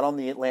not on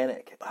the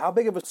Atlantic. How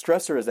big of a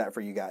stressor is that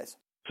for you guys?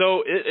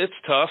 So it's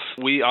tough.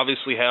 We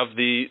obviously have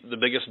the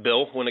biggest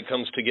bill when it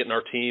comes to getting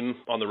our team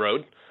on the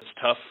road. It's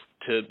tough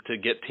to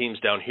get teams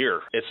down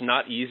here. It's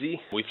not easy.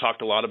 We've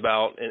talked a lot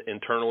about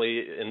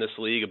internally in this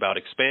league about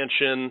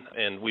expansion,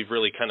 and we've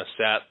really kind of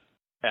sat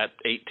at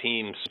 8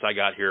 teams since I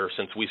got here,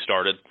 since we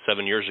started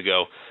 7 years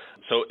ago.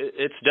 So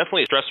it's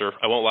definitely a stressor,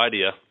 I won't lie to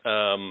you.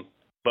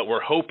 But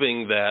we're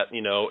hoping that,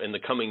 you know, in the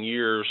coming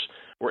years,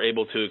 we're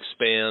able to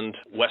expand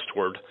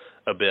westward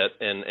a bit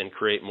and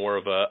create more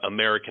of a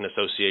American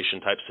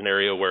Association type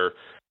scenario where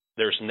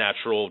there's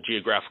natural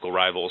geographical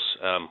rivals.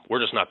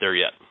 We're just not there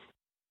yet.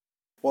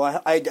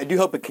 Well, I do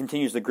hope it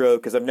continues to grow,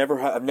 because I've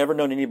never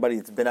known anybody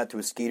that's been out to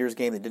a Skeeters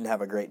game that didn't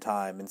have a great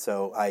time. And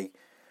so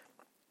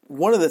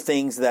one of the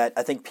things that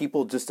I think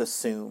people just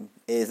assume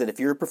is that if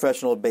you're a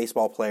professional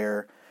baseball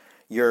player,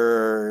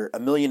 you're a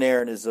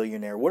millionaire and a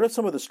zillionaire. What are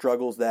some of the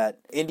struggles that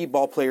indie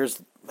ball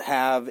players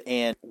have,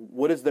 and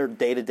what is their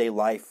day-to-day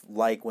life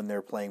like when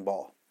they're playing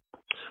ball?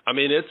 I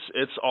mean,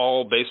 it's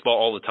all baseball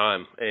all the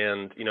time,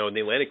 and you know, in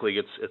the Atlantic League,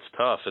 it's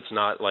tough. It's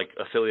not like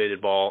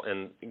affiliated ball.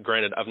 And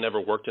granted, I've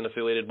never worked in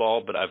affiliated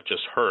ball, but I've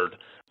just heard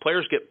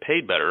players get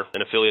paid better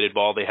in affiliated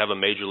ball. They have a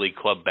major league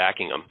club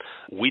backing them.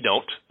 We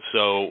don't.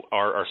 So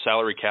our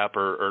salary cap,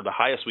 or the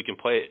highest we can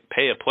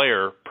pay a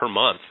player per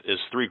month, is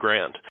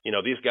 $3,000. You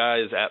know, these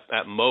guys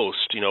at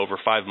most, you know, over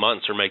 5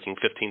 months are making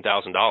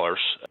 $15,000,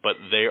 but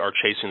they are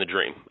chasing the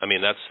dream. I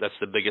mean, that's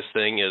the biggest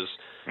thing, is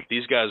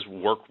these guys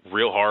work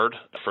real hard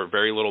for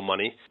very little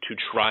money to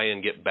try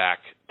and get back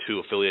to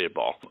affiliated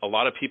ball. A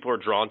lot of people are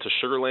drawn to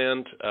Sugar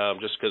Land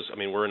just because, I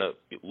mean, we're in a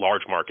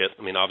large market.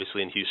 I mean,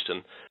 obviously in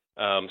Houston.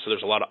 So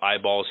there's a lot of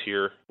eyeballs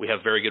here. We have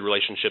very good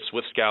relationships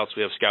with scouts.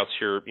 We have scouts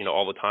here,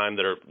 all the time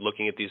that are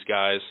looking at these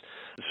guys.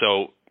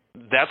 So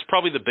that's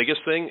probably the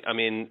biggest thing. I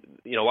mean,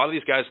 a lot of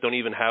these guys don't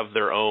even have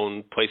their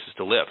own places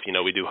to live.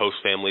 We do host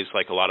families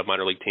like a lot of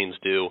minor league teams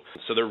do.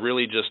 So they're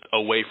really just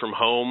away from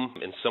home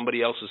in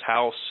somebody else's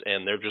house,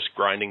 and they're just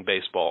grinding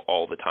baseball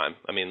all the time.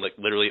 I mean, like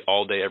literally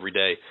all day, every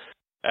day.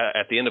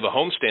 At the end of a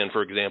homestand,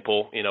 for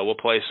example, we'll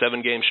play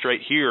 7 games straight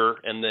here,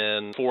 and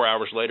then 4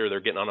 hours later they're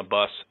getting on a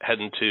bus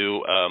heading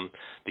to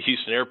the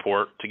Houston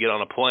airport to get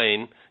on a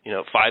plane,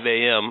 5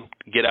 a.m.,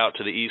 get out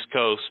to the East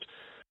Coast,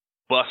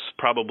 bus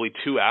probably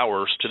 2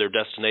 hours to their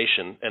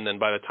destination, and then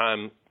by the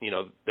time,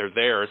 they're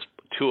there, it's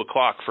 2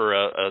 o'clock for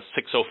a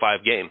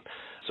 6:05 game.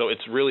 So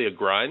it's really a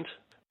grind.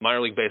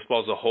 Minor league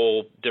baseball is a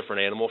whole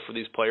different animal for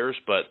these players,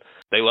 but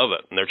they love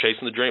it, and they're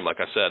chasing the dream, like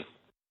I said.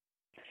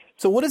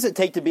 So what does it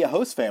take to be a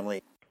host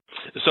family?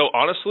 So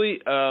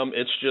honestly,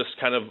 it's just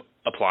kind of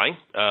applying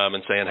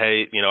and saying,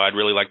 hey, I'd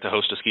really like to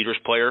host a Skeeters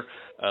player.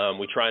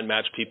 We try and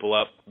match people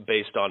up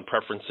based on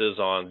preferences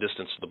on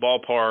distance to the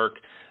ballpark.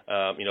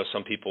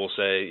 Some people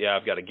say, yeah,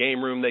 I've got a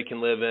game room they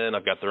can live in.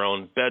 I've got their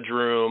own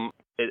bedroom.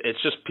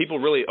 It's just people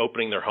really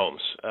opening their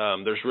homes.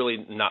 There's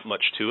really not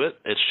much to it.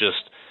 It's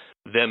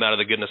just them out of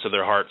the goodness of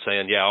their heart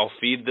saying, yeah, I'll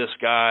feed this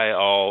guy.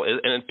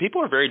 And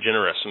people are very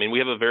generous. I mean, we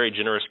have a very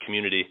generous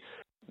community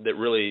that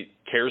really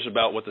cares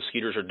about what the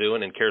Skeeters are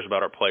doing and cares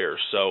about our players.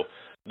 So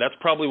that's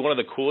probably one of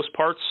the coolest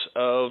parts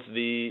of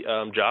the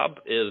job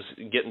is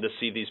getting to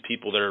see these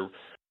people that are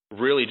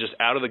really just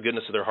out of the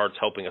goodness of their hearts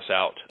helping us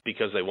out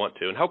because they want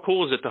to. And how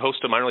cool is it to host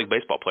a minor league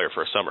baseball player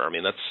for a summer? I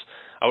mean,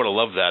 I would have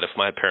loved that if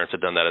my parents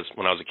had done that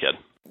when I was a kid.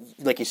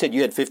 Like you said,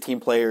 you had 15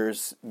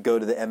 players go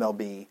to the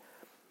MLB.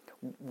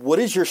 What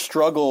is your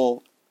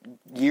struggle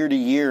year to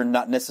year,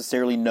 not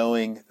necessarily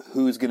knowing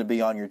who's going to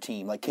be on your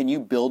team? Like, can you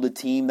build a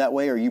team that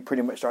way, or are you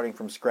pretty much starting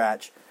from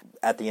scratch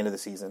at the end of the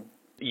season?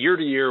 Year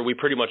to year, we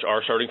pretty much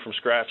are starting from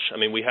scratch. I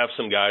mean, we have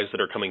some guys that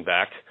are coming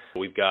back.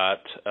 We've got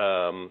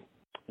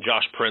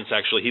Josh Prince,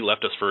 actually. He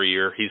left us for a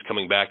year. He's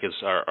coming back as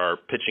our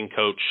pitching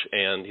coach,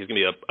 and he's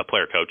going to be a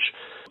player coach.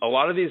 A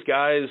lot of these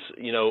guys,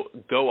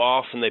 go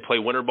off and they play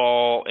winter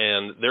ball,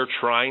 and they're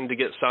trying to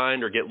get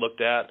signed or get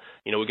looked at.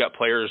 We've got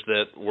players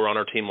that were on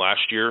our team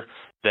last year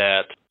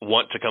that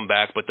want to come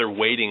back, but they're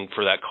waiting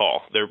for that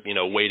call. They're,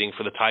 waiting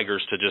for the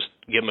Tigers to just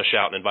give them a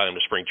shout and invite them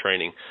to spring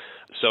training.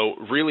 So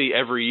really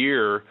every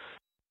year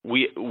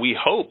we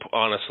hope,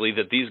 honestly,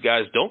 that these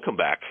guys don't come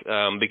back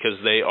because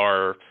they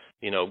are,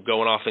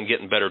 going off and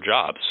getting better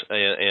jobs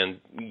and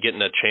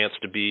getting a chance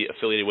to be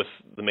affiliated with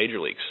the major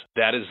leagues.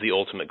 That is the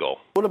ultimate goal.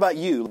 What about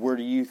you? Where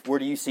do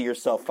you see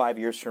yourself 5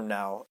 years from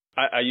now?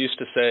 I used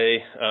to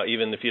say,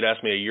 even if you'd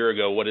asked me a year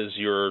ago, what is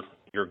your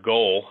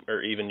goal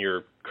or even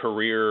your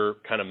career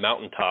kind of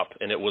mountaintop,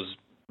 and it was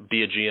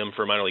be a GM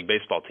for a minor league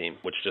baseball team,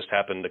 which just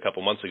happened a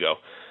couple months ago.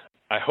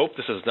 I hope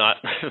this is not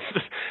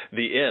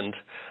the end.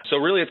 So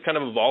really it's kind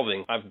of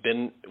evolving. I've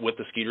been with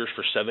the Skeeters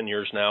for 7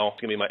 years now.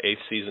 It's going to be my 8th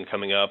season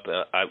coming up.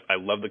 I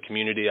love the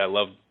community. I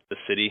love the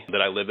city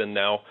that I live in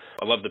now.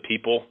 I love the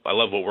people. I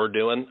love what we're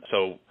doing.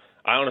 So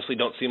I honestly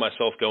don't see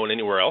myself going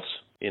anywhere else.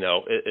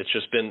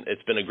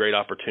 It's been a great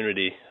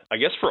opportunity, I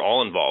guess, for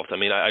all involved. I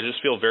mean, I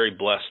just feel very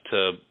blessed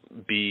to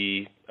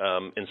be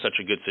in such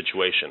a good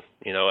situation.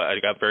 I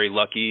got very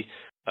lucky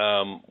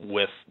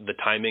with the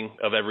timing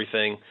of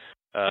everything.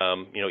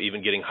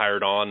 Even getting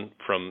hired on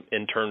from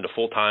intern to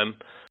full time.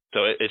 So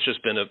it's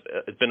been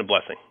a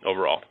blessing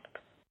overall.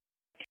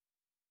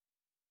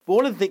 Well,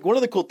 one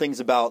of the cool things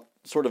about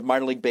sort of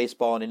minor league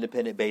baseball and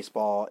independent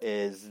baseball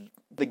is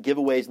the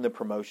giveaways and the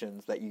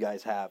promotions that you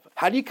guys have.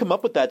 How do you come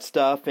up with that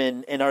stuff?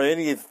 And are there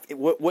any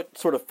what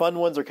sort of fun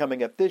ones are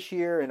coming up this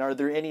year? And are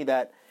there any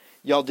that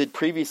y'all did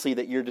previously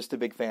that you're just a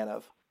big fan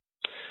of?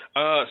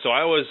 So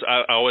I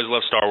always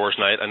love Star Wars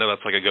Night. I know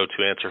that's like a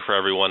go-to answer for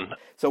everyone.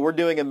 So we're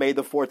doing a May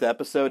the 4th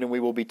episode, and we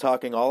will be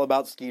talking all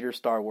about Skeeter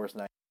Star Wars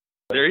Night.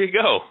 There you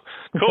go.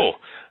 Cool.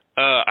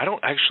 I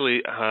don't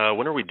actually,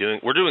 when are we doing?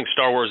 We're doing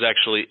Star Wars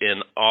actually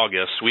in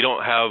August. We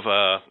don't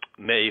have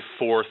May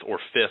 4th or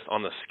 5th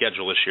on the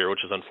schedule this year,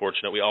 which is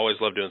unfortunate. We always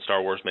love doing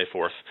Star Wars May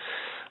 4th.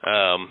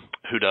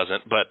 Who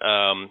doesn't? But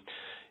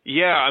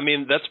yeah, I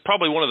mean, that's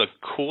probably one of the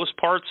coolest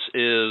parts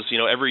is,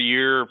 every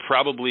year,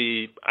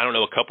 probably,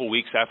 a couple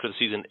weeks after the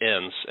season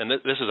ends, and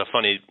this is a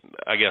funny,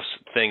 I guess,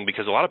 thing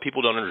because a lot of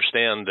people don't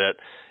understand that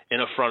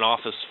in a front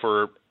office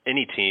for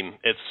any team,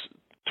 it's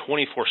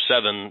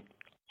 24/7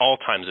 all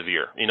times of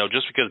year.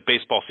 Just because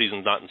baseball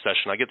season's not in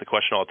session, I get the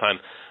question all the time,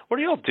 what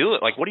do y'all do?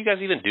 Like, what do you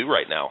guys even do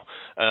right now?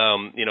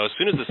 As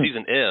soon as the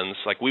season ends,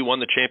 like we won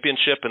the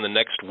championship and the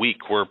next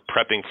week we're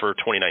prepping for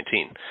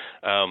 2019.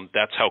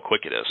 That's how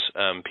quick it is.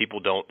 People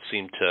don't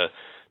seem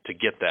to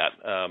get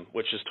that,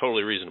 which is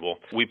totally reasonable.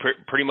 We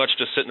pretty much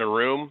just sit in a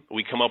room.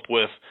 We come up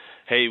with,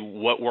 hey,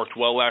 what worked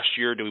well last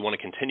year? Do we want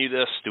to continue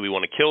this? Do we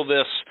want to kill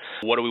this?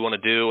 What do we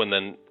want to do? And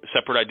then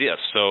separate ideas.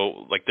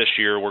 So like this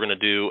year, we're going to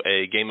do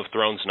a Game of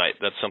Thrones night.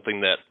 That's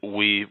something that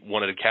we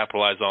wanted to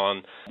capitalize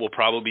on. We'll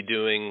probably be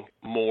doing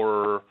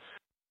more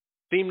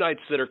theme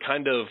nights that are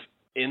kind of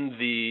in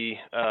the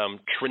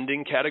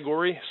trending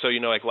category. So,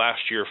 like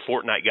last year,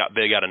 Fortnite got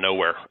big out of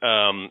nowhere.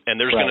 And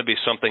there's going to be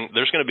something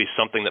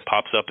that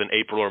pops up in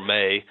April or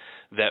May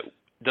that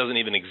doesn't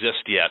even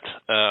exist yet,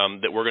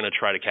 that we're going to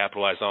try to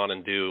capitalize on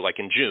and do like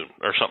in June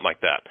or something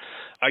like that.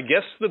 I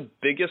guess the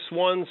biggest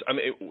ones,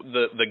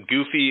 the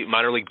goofy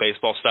minor league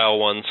baseball style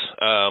ones,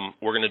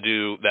 we're going to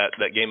do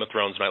that Game of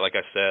Thrones night, like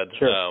I said.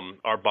 Sure.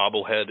 Our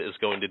bobblehead is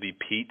going to be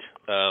Pete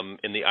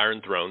in the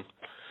Iron Throne.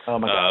 Oh,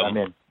 my God, I'm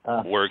in.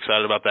 We're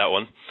excited about that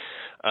one.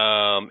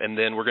 And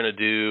then we're going to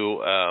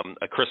do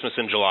a Christmas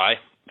in July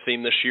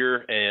theme this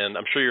year, and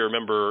I'm sure you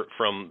remember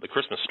from the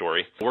Christmas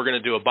Story, we're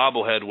going to do a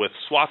bobblehead with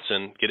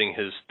Swatson getting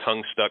his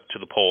tongue stuck to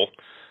the pole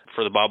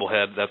for the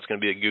bobblehead. That's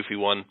going to be a goofy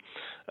one.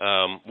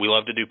 We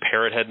love to do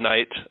Parrot Head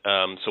night,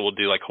 so we'll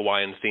do like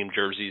Hawaiian-themed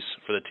jerseys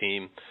for the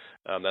team.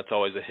 That's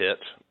always a hit.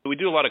 We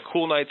do a lot of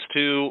cool nights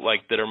too,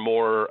 like that are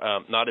more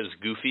not as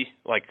goofy,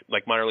 like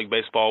minor league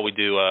baseball. We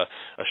do a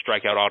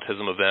strikeout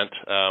autism event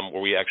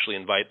where we actually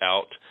invite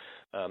out.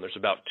 There's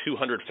about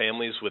 200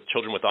 families with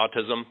children with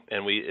autism,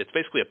 and it's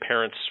basically a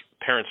parents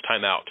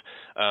timeout.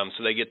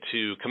 So they get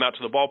to come out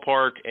to the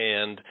ballpark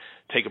and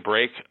take a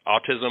break.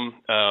 Autism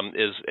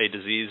is a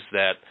disease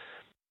that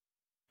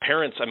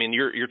parents,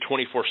 you're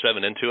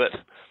 24/7 into it,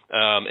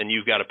 and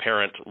you've got a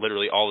parent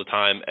literally all the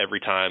time,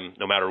 every time,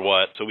 no matter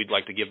what. So we'd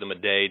like to give them a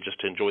day just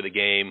to enjoy the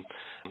game.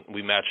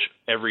 We match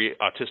every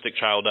autistic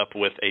child up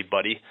with a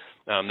buddy.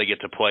 They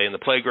get to play in the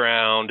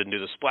playground and do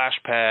the splash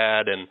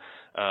pad and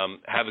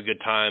have a good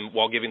time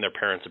while giving their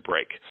parents a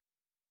break.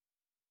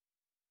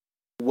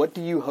 What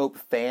do you hope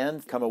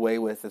fans come away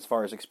with as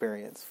far as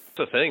experience?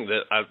 The thing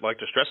that I'd like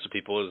to stress to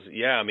people is,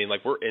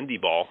 we're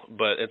indie ball,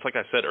 but it's like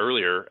I said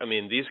earlier,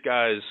 these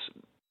guys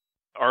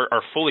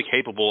are fully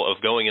capable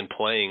of going and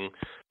playing,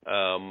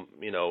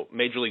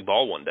 Major League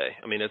Ball one day.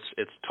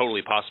 It's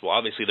totally possible.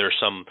 Obviously, there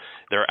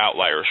are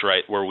outliers,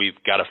 right, where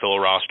we've got to fill a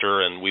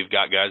roster and we've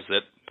got guys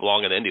that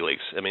belong in the indie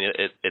leagues.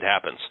 It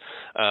happens.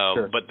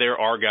 Sure. But there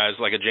are guys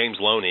like a James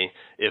Loney.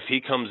 If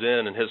he comes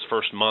in his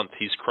first month,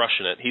 he's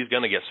crushing it, he's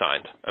going to get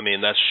signed.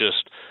 That's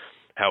just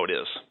how it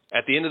is.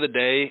 At the end of the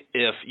day,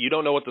 if you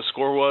don't know what the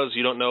score was,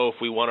 you don't know if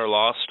we won or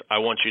lost, I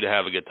want you to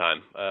have a good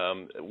time.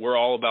 We're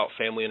all about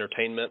family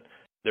entertainment.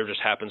 There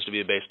just happens to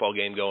be a baseball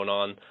game going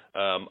on.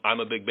 I'm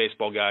a big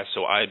baseball guy,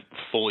 so I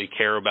fully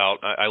care about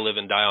 – I live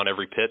and die on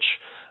every pitch.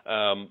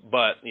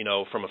 But,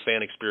 from a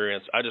fan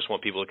experience, I just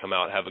want people to come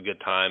out, have a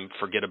good time,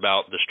 forget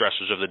about the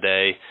stressors of the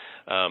day,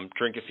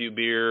 drink a few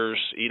beers,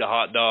 eat a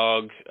hot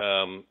dog,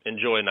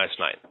 enjoy a nice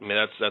night.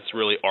 That's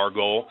really our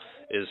goal,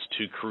 is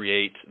to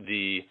create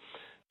the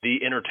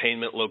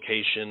entertainment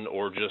location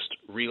or just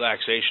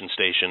relaxation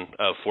station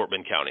of Fort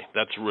Bend County.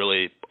 That's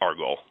really our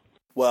goal.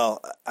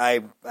 Well, I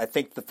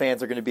think the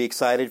fans are going to be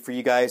excited for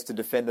you guys to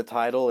defend the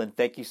title, and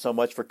thank you so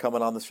much for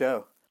coming on the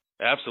show.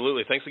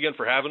 Absolutely. Thanks again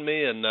for having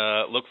me, and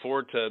look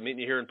forward to meeting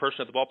you here in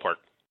person at the ballpark.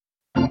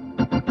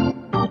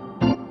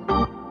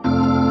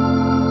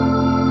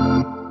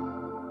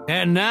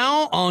 And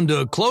now, on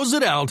to close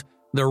it out,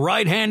 the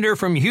right-hander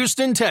from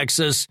Houston,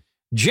 Texas,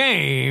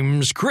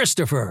 James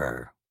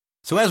Christopher.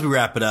 So as we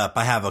wrap it up,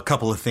 I have a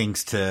couple of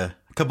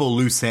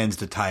loose ends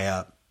to tie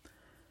up.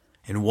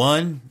 And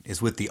one is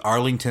with the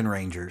Arlington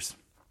Rangers.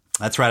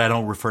 That's right, I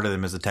don't refer to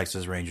them as the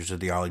Texas Rangers, or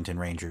the Arlington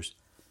Rangers.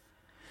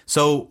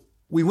 So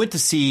we went to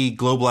see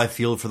Globe Life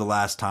Field for the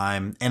last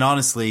time, and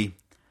honestly,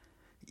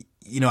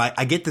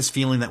 I get this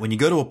feeling that when you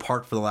go to a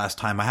park for the last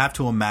time, I have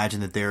to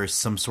imagine that there is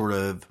some sort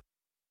of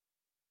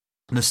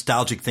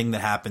nostalgic thing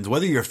that happens,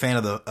 whether you're a fan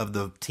of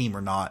the team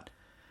or not.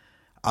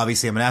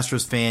 Obviously, I'm an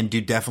Astros fan,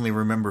 do definitely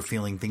remember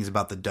feeling things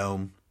about the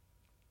dome.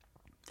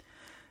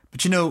 But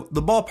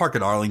the ballpark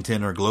at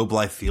Arlington, or Globe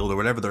Life Field, or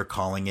whatever they're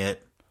calling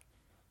it,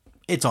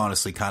 it's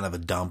honestly kind of a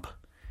dump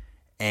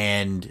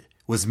and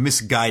was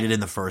misguided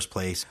in the first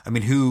place.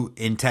 Who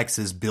in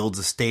Texas builds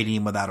a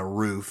stadium without a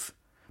roof,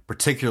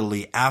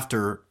 particularly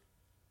after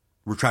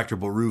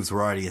retractable roofs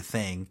were already a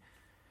thing,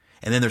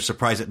 and then they're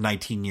surprised that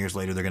 19 years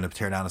later they're going to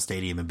tear down a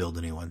stadium and build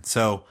a new one.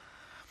 So,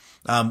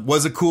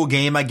 was a cool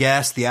game, I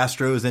guess. The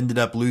Astros ended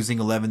up losing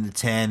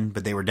 11-10,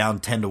 but they were down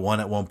 10-1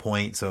 at one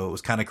point, so it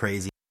was kind of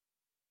crazy.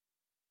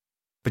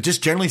 But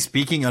just generally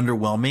speaking,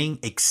 underwhelming,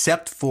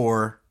 except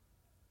for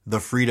the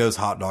Fritos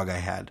hot dog I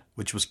had,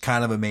 which was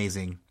kind of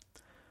amazing.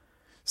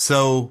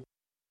 So,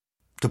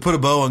 to put a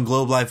bow on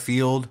Globe Life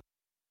Field,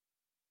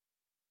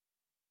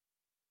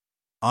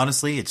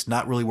 honestly, it's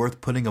not really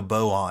worth putting a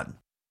bow on.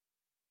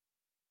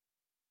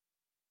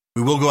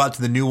 We will go out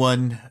to the new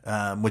one,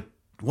 with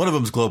one of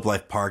them's Globe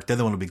Life Park, the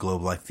other one will be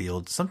Globe Life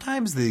Field.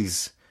 Sometimes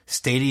these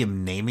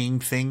stadium naming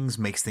things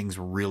makes things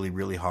really,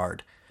 really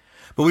hard.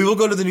 But we will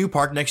go to the new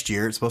park next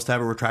year. It's supposed to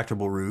have a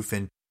retractable roof.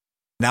 And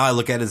now I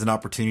look at it as an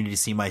opportunity to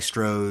see my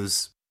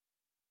Stros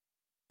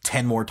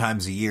 10 more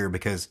times a year,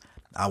 because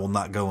I will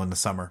not go in the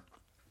summer.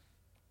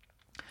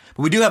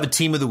 But we do have a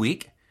team of the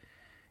week,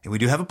 and we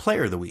do have a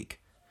player of the week.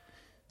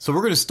 So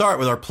we're going to start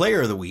with our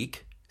player of the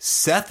week,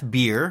 Seth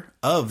Beer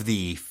of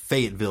the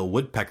Fayetteville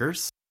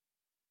Woodpeckers.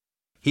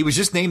 He was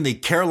just named the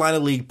Carolina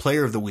League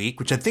Player of the Week,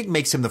 which I think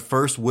makes him the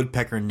first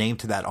Woodpecker named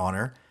to that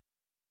honor.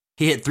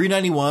 He hit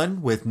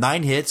 .391 with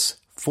 9 hits,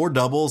 4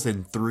 doubles,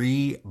 and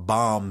 3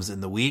 bombs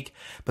in the week.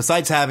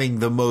 Besides having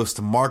the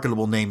most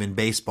marketable name in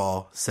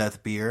baseball,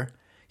 Seth Beer.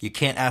 You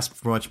can't ask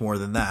for much more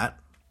than that.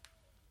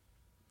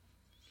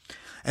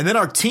 And then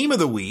our team of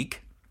the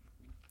week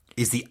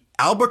is the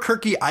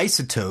Albuquerque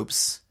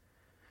Isotopes,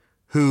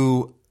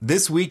 who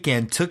this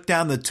weekend took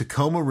down the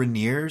Tacoma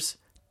Rainiers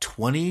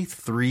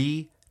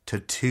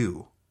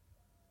 23-2.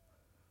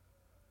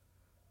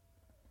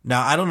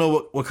 Now, I don't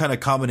know what kind of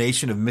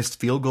combination of missed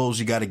field goals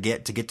you got to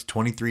get to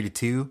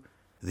 23-2.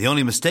 The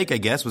only mistake, I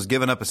guess, was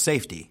giving up a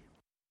safety.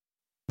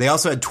 They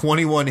also had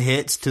 21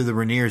 hits to the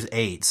Rainiers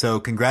 8. So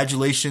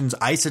congratulations,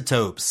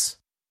 Isotopes.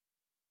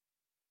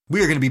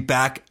 We are going to be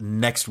back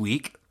next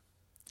week.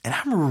 And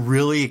I'm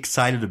really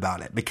excited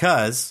about it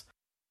because,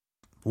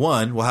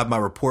 one, we'll have my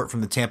report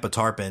from the Tampa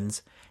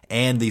Tarpons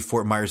and the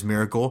Fort Myers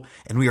Miracle.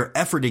 And we are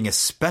efforting a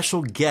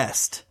special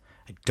guest.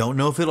 I don't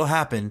know if it'll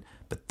happen,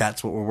 but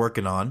that's what we're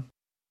working on.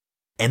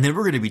 And then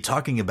we're going to be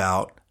talking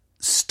about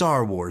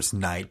Star Wars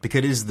night because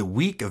it is the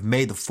week of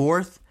May the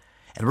 4th.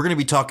 And we're going to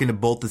be talking to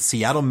both the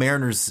Seattle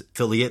Mariners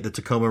affiliate, the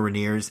Tacoma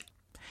Rainiers,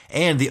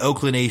 and the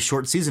Oakland A's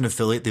short season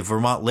affiliate, the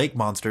Vermont Lake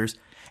Monsters.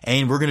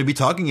 And we're going to be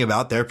talking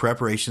about their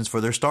preparations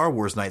for their Star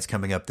Wars nights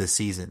coming up this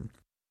season.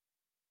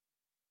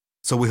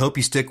 So we hope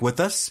you stick with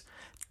us.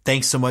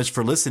 Thanks so much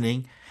for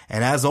listening.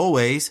 And as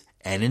always,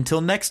 and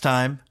until next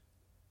time,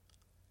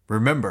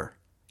 remember,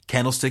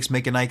 candlesticks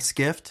make a nice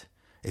gift.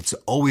 It's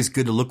always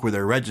good to look where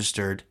they're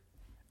registered.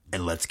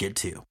 And let's get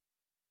to.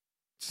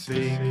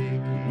 Take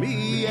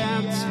me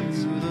out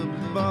to the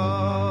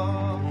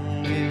bar,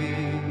 baby.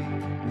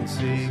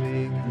 Take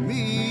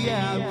me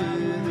out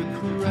with the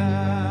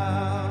crowd.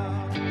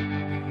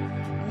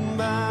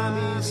 Buy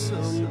me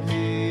some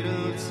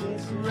peanuts and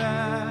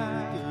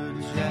cracker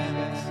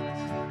jacks.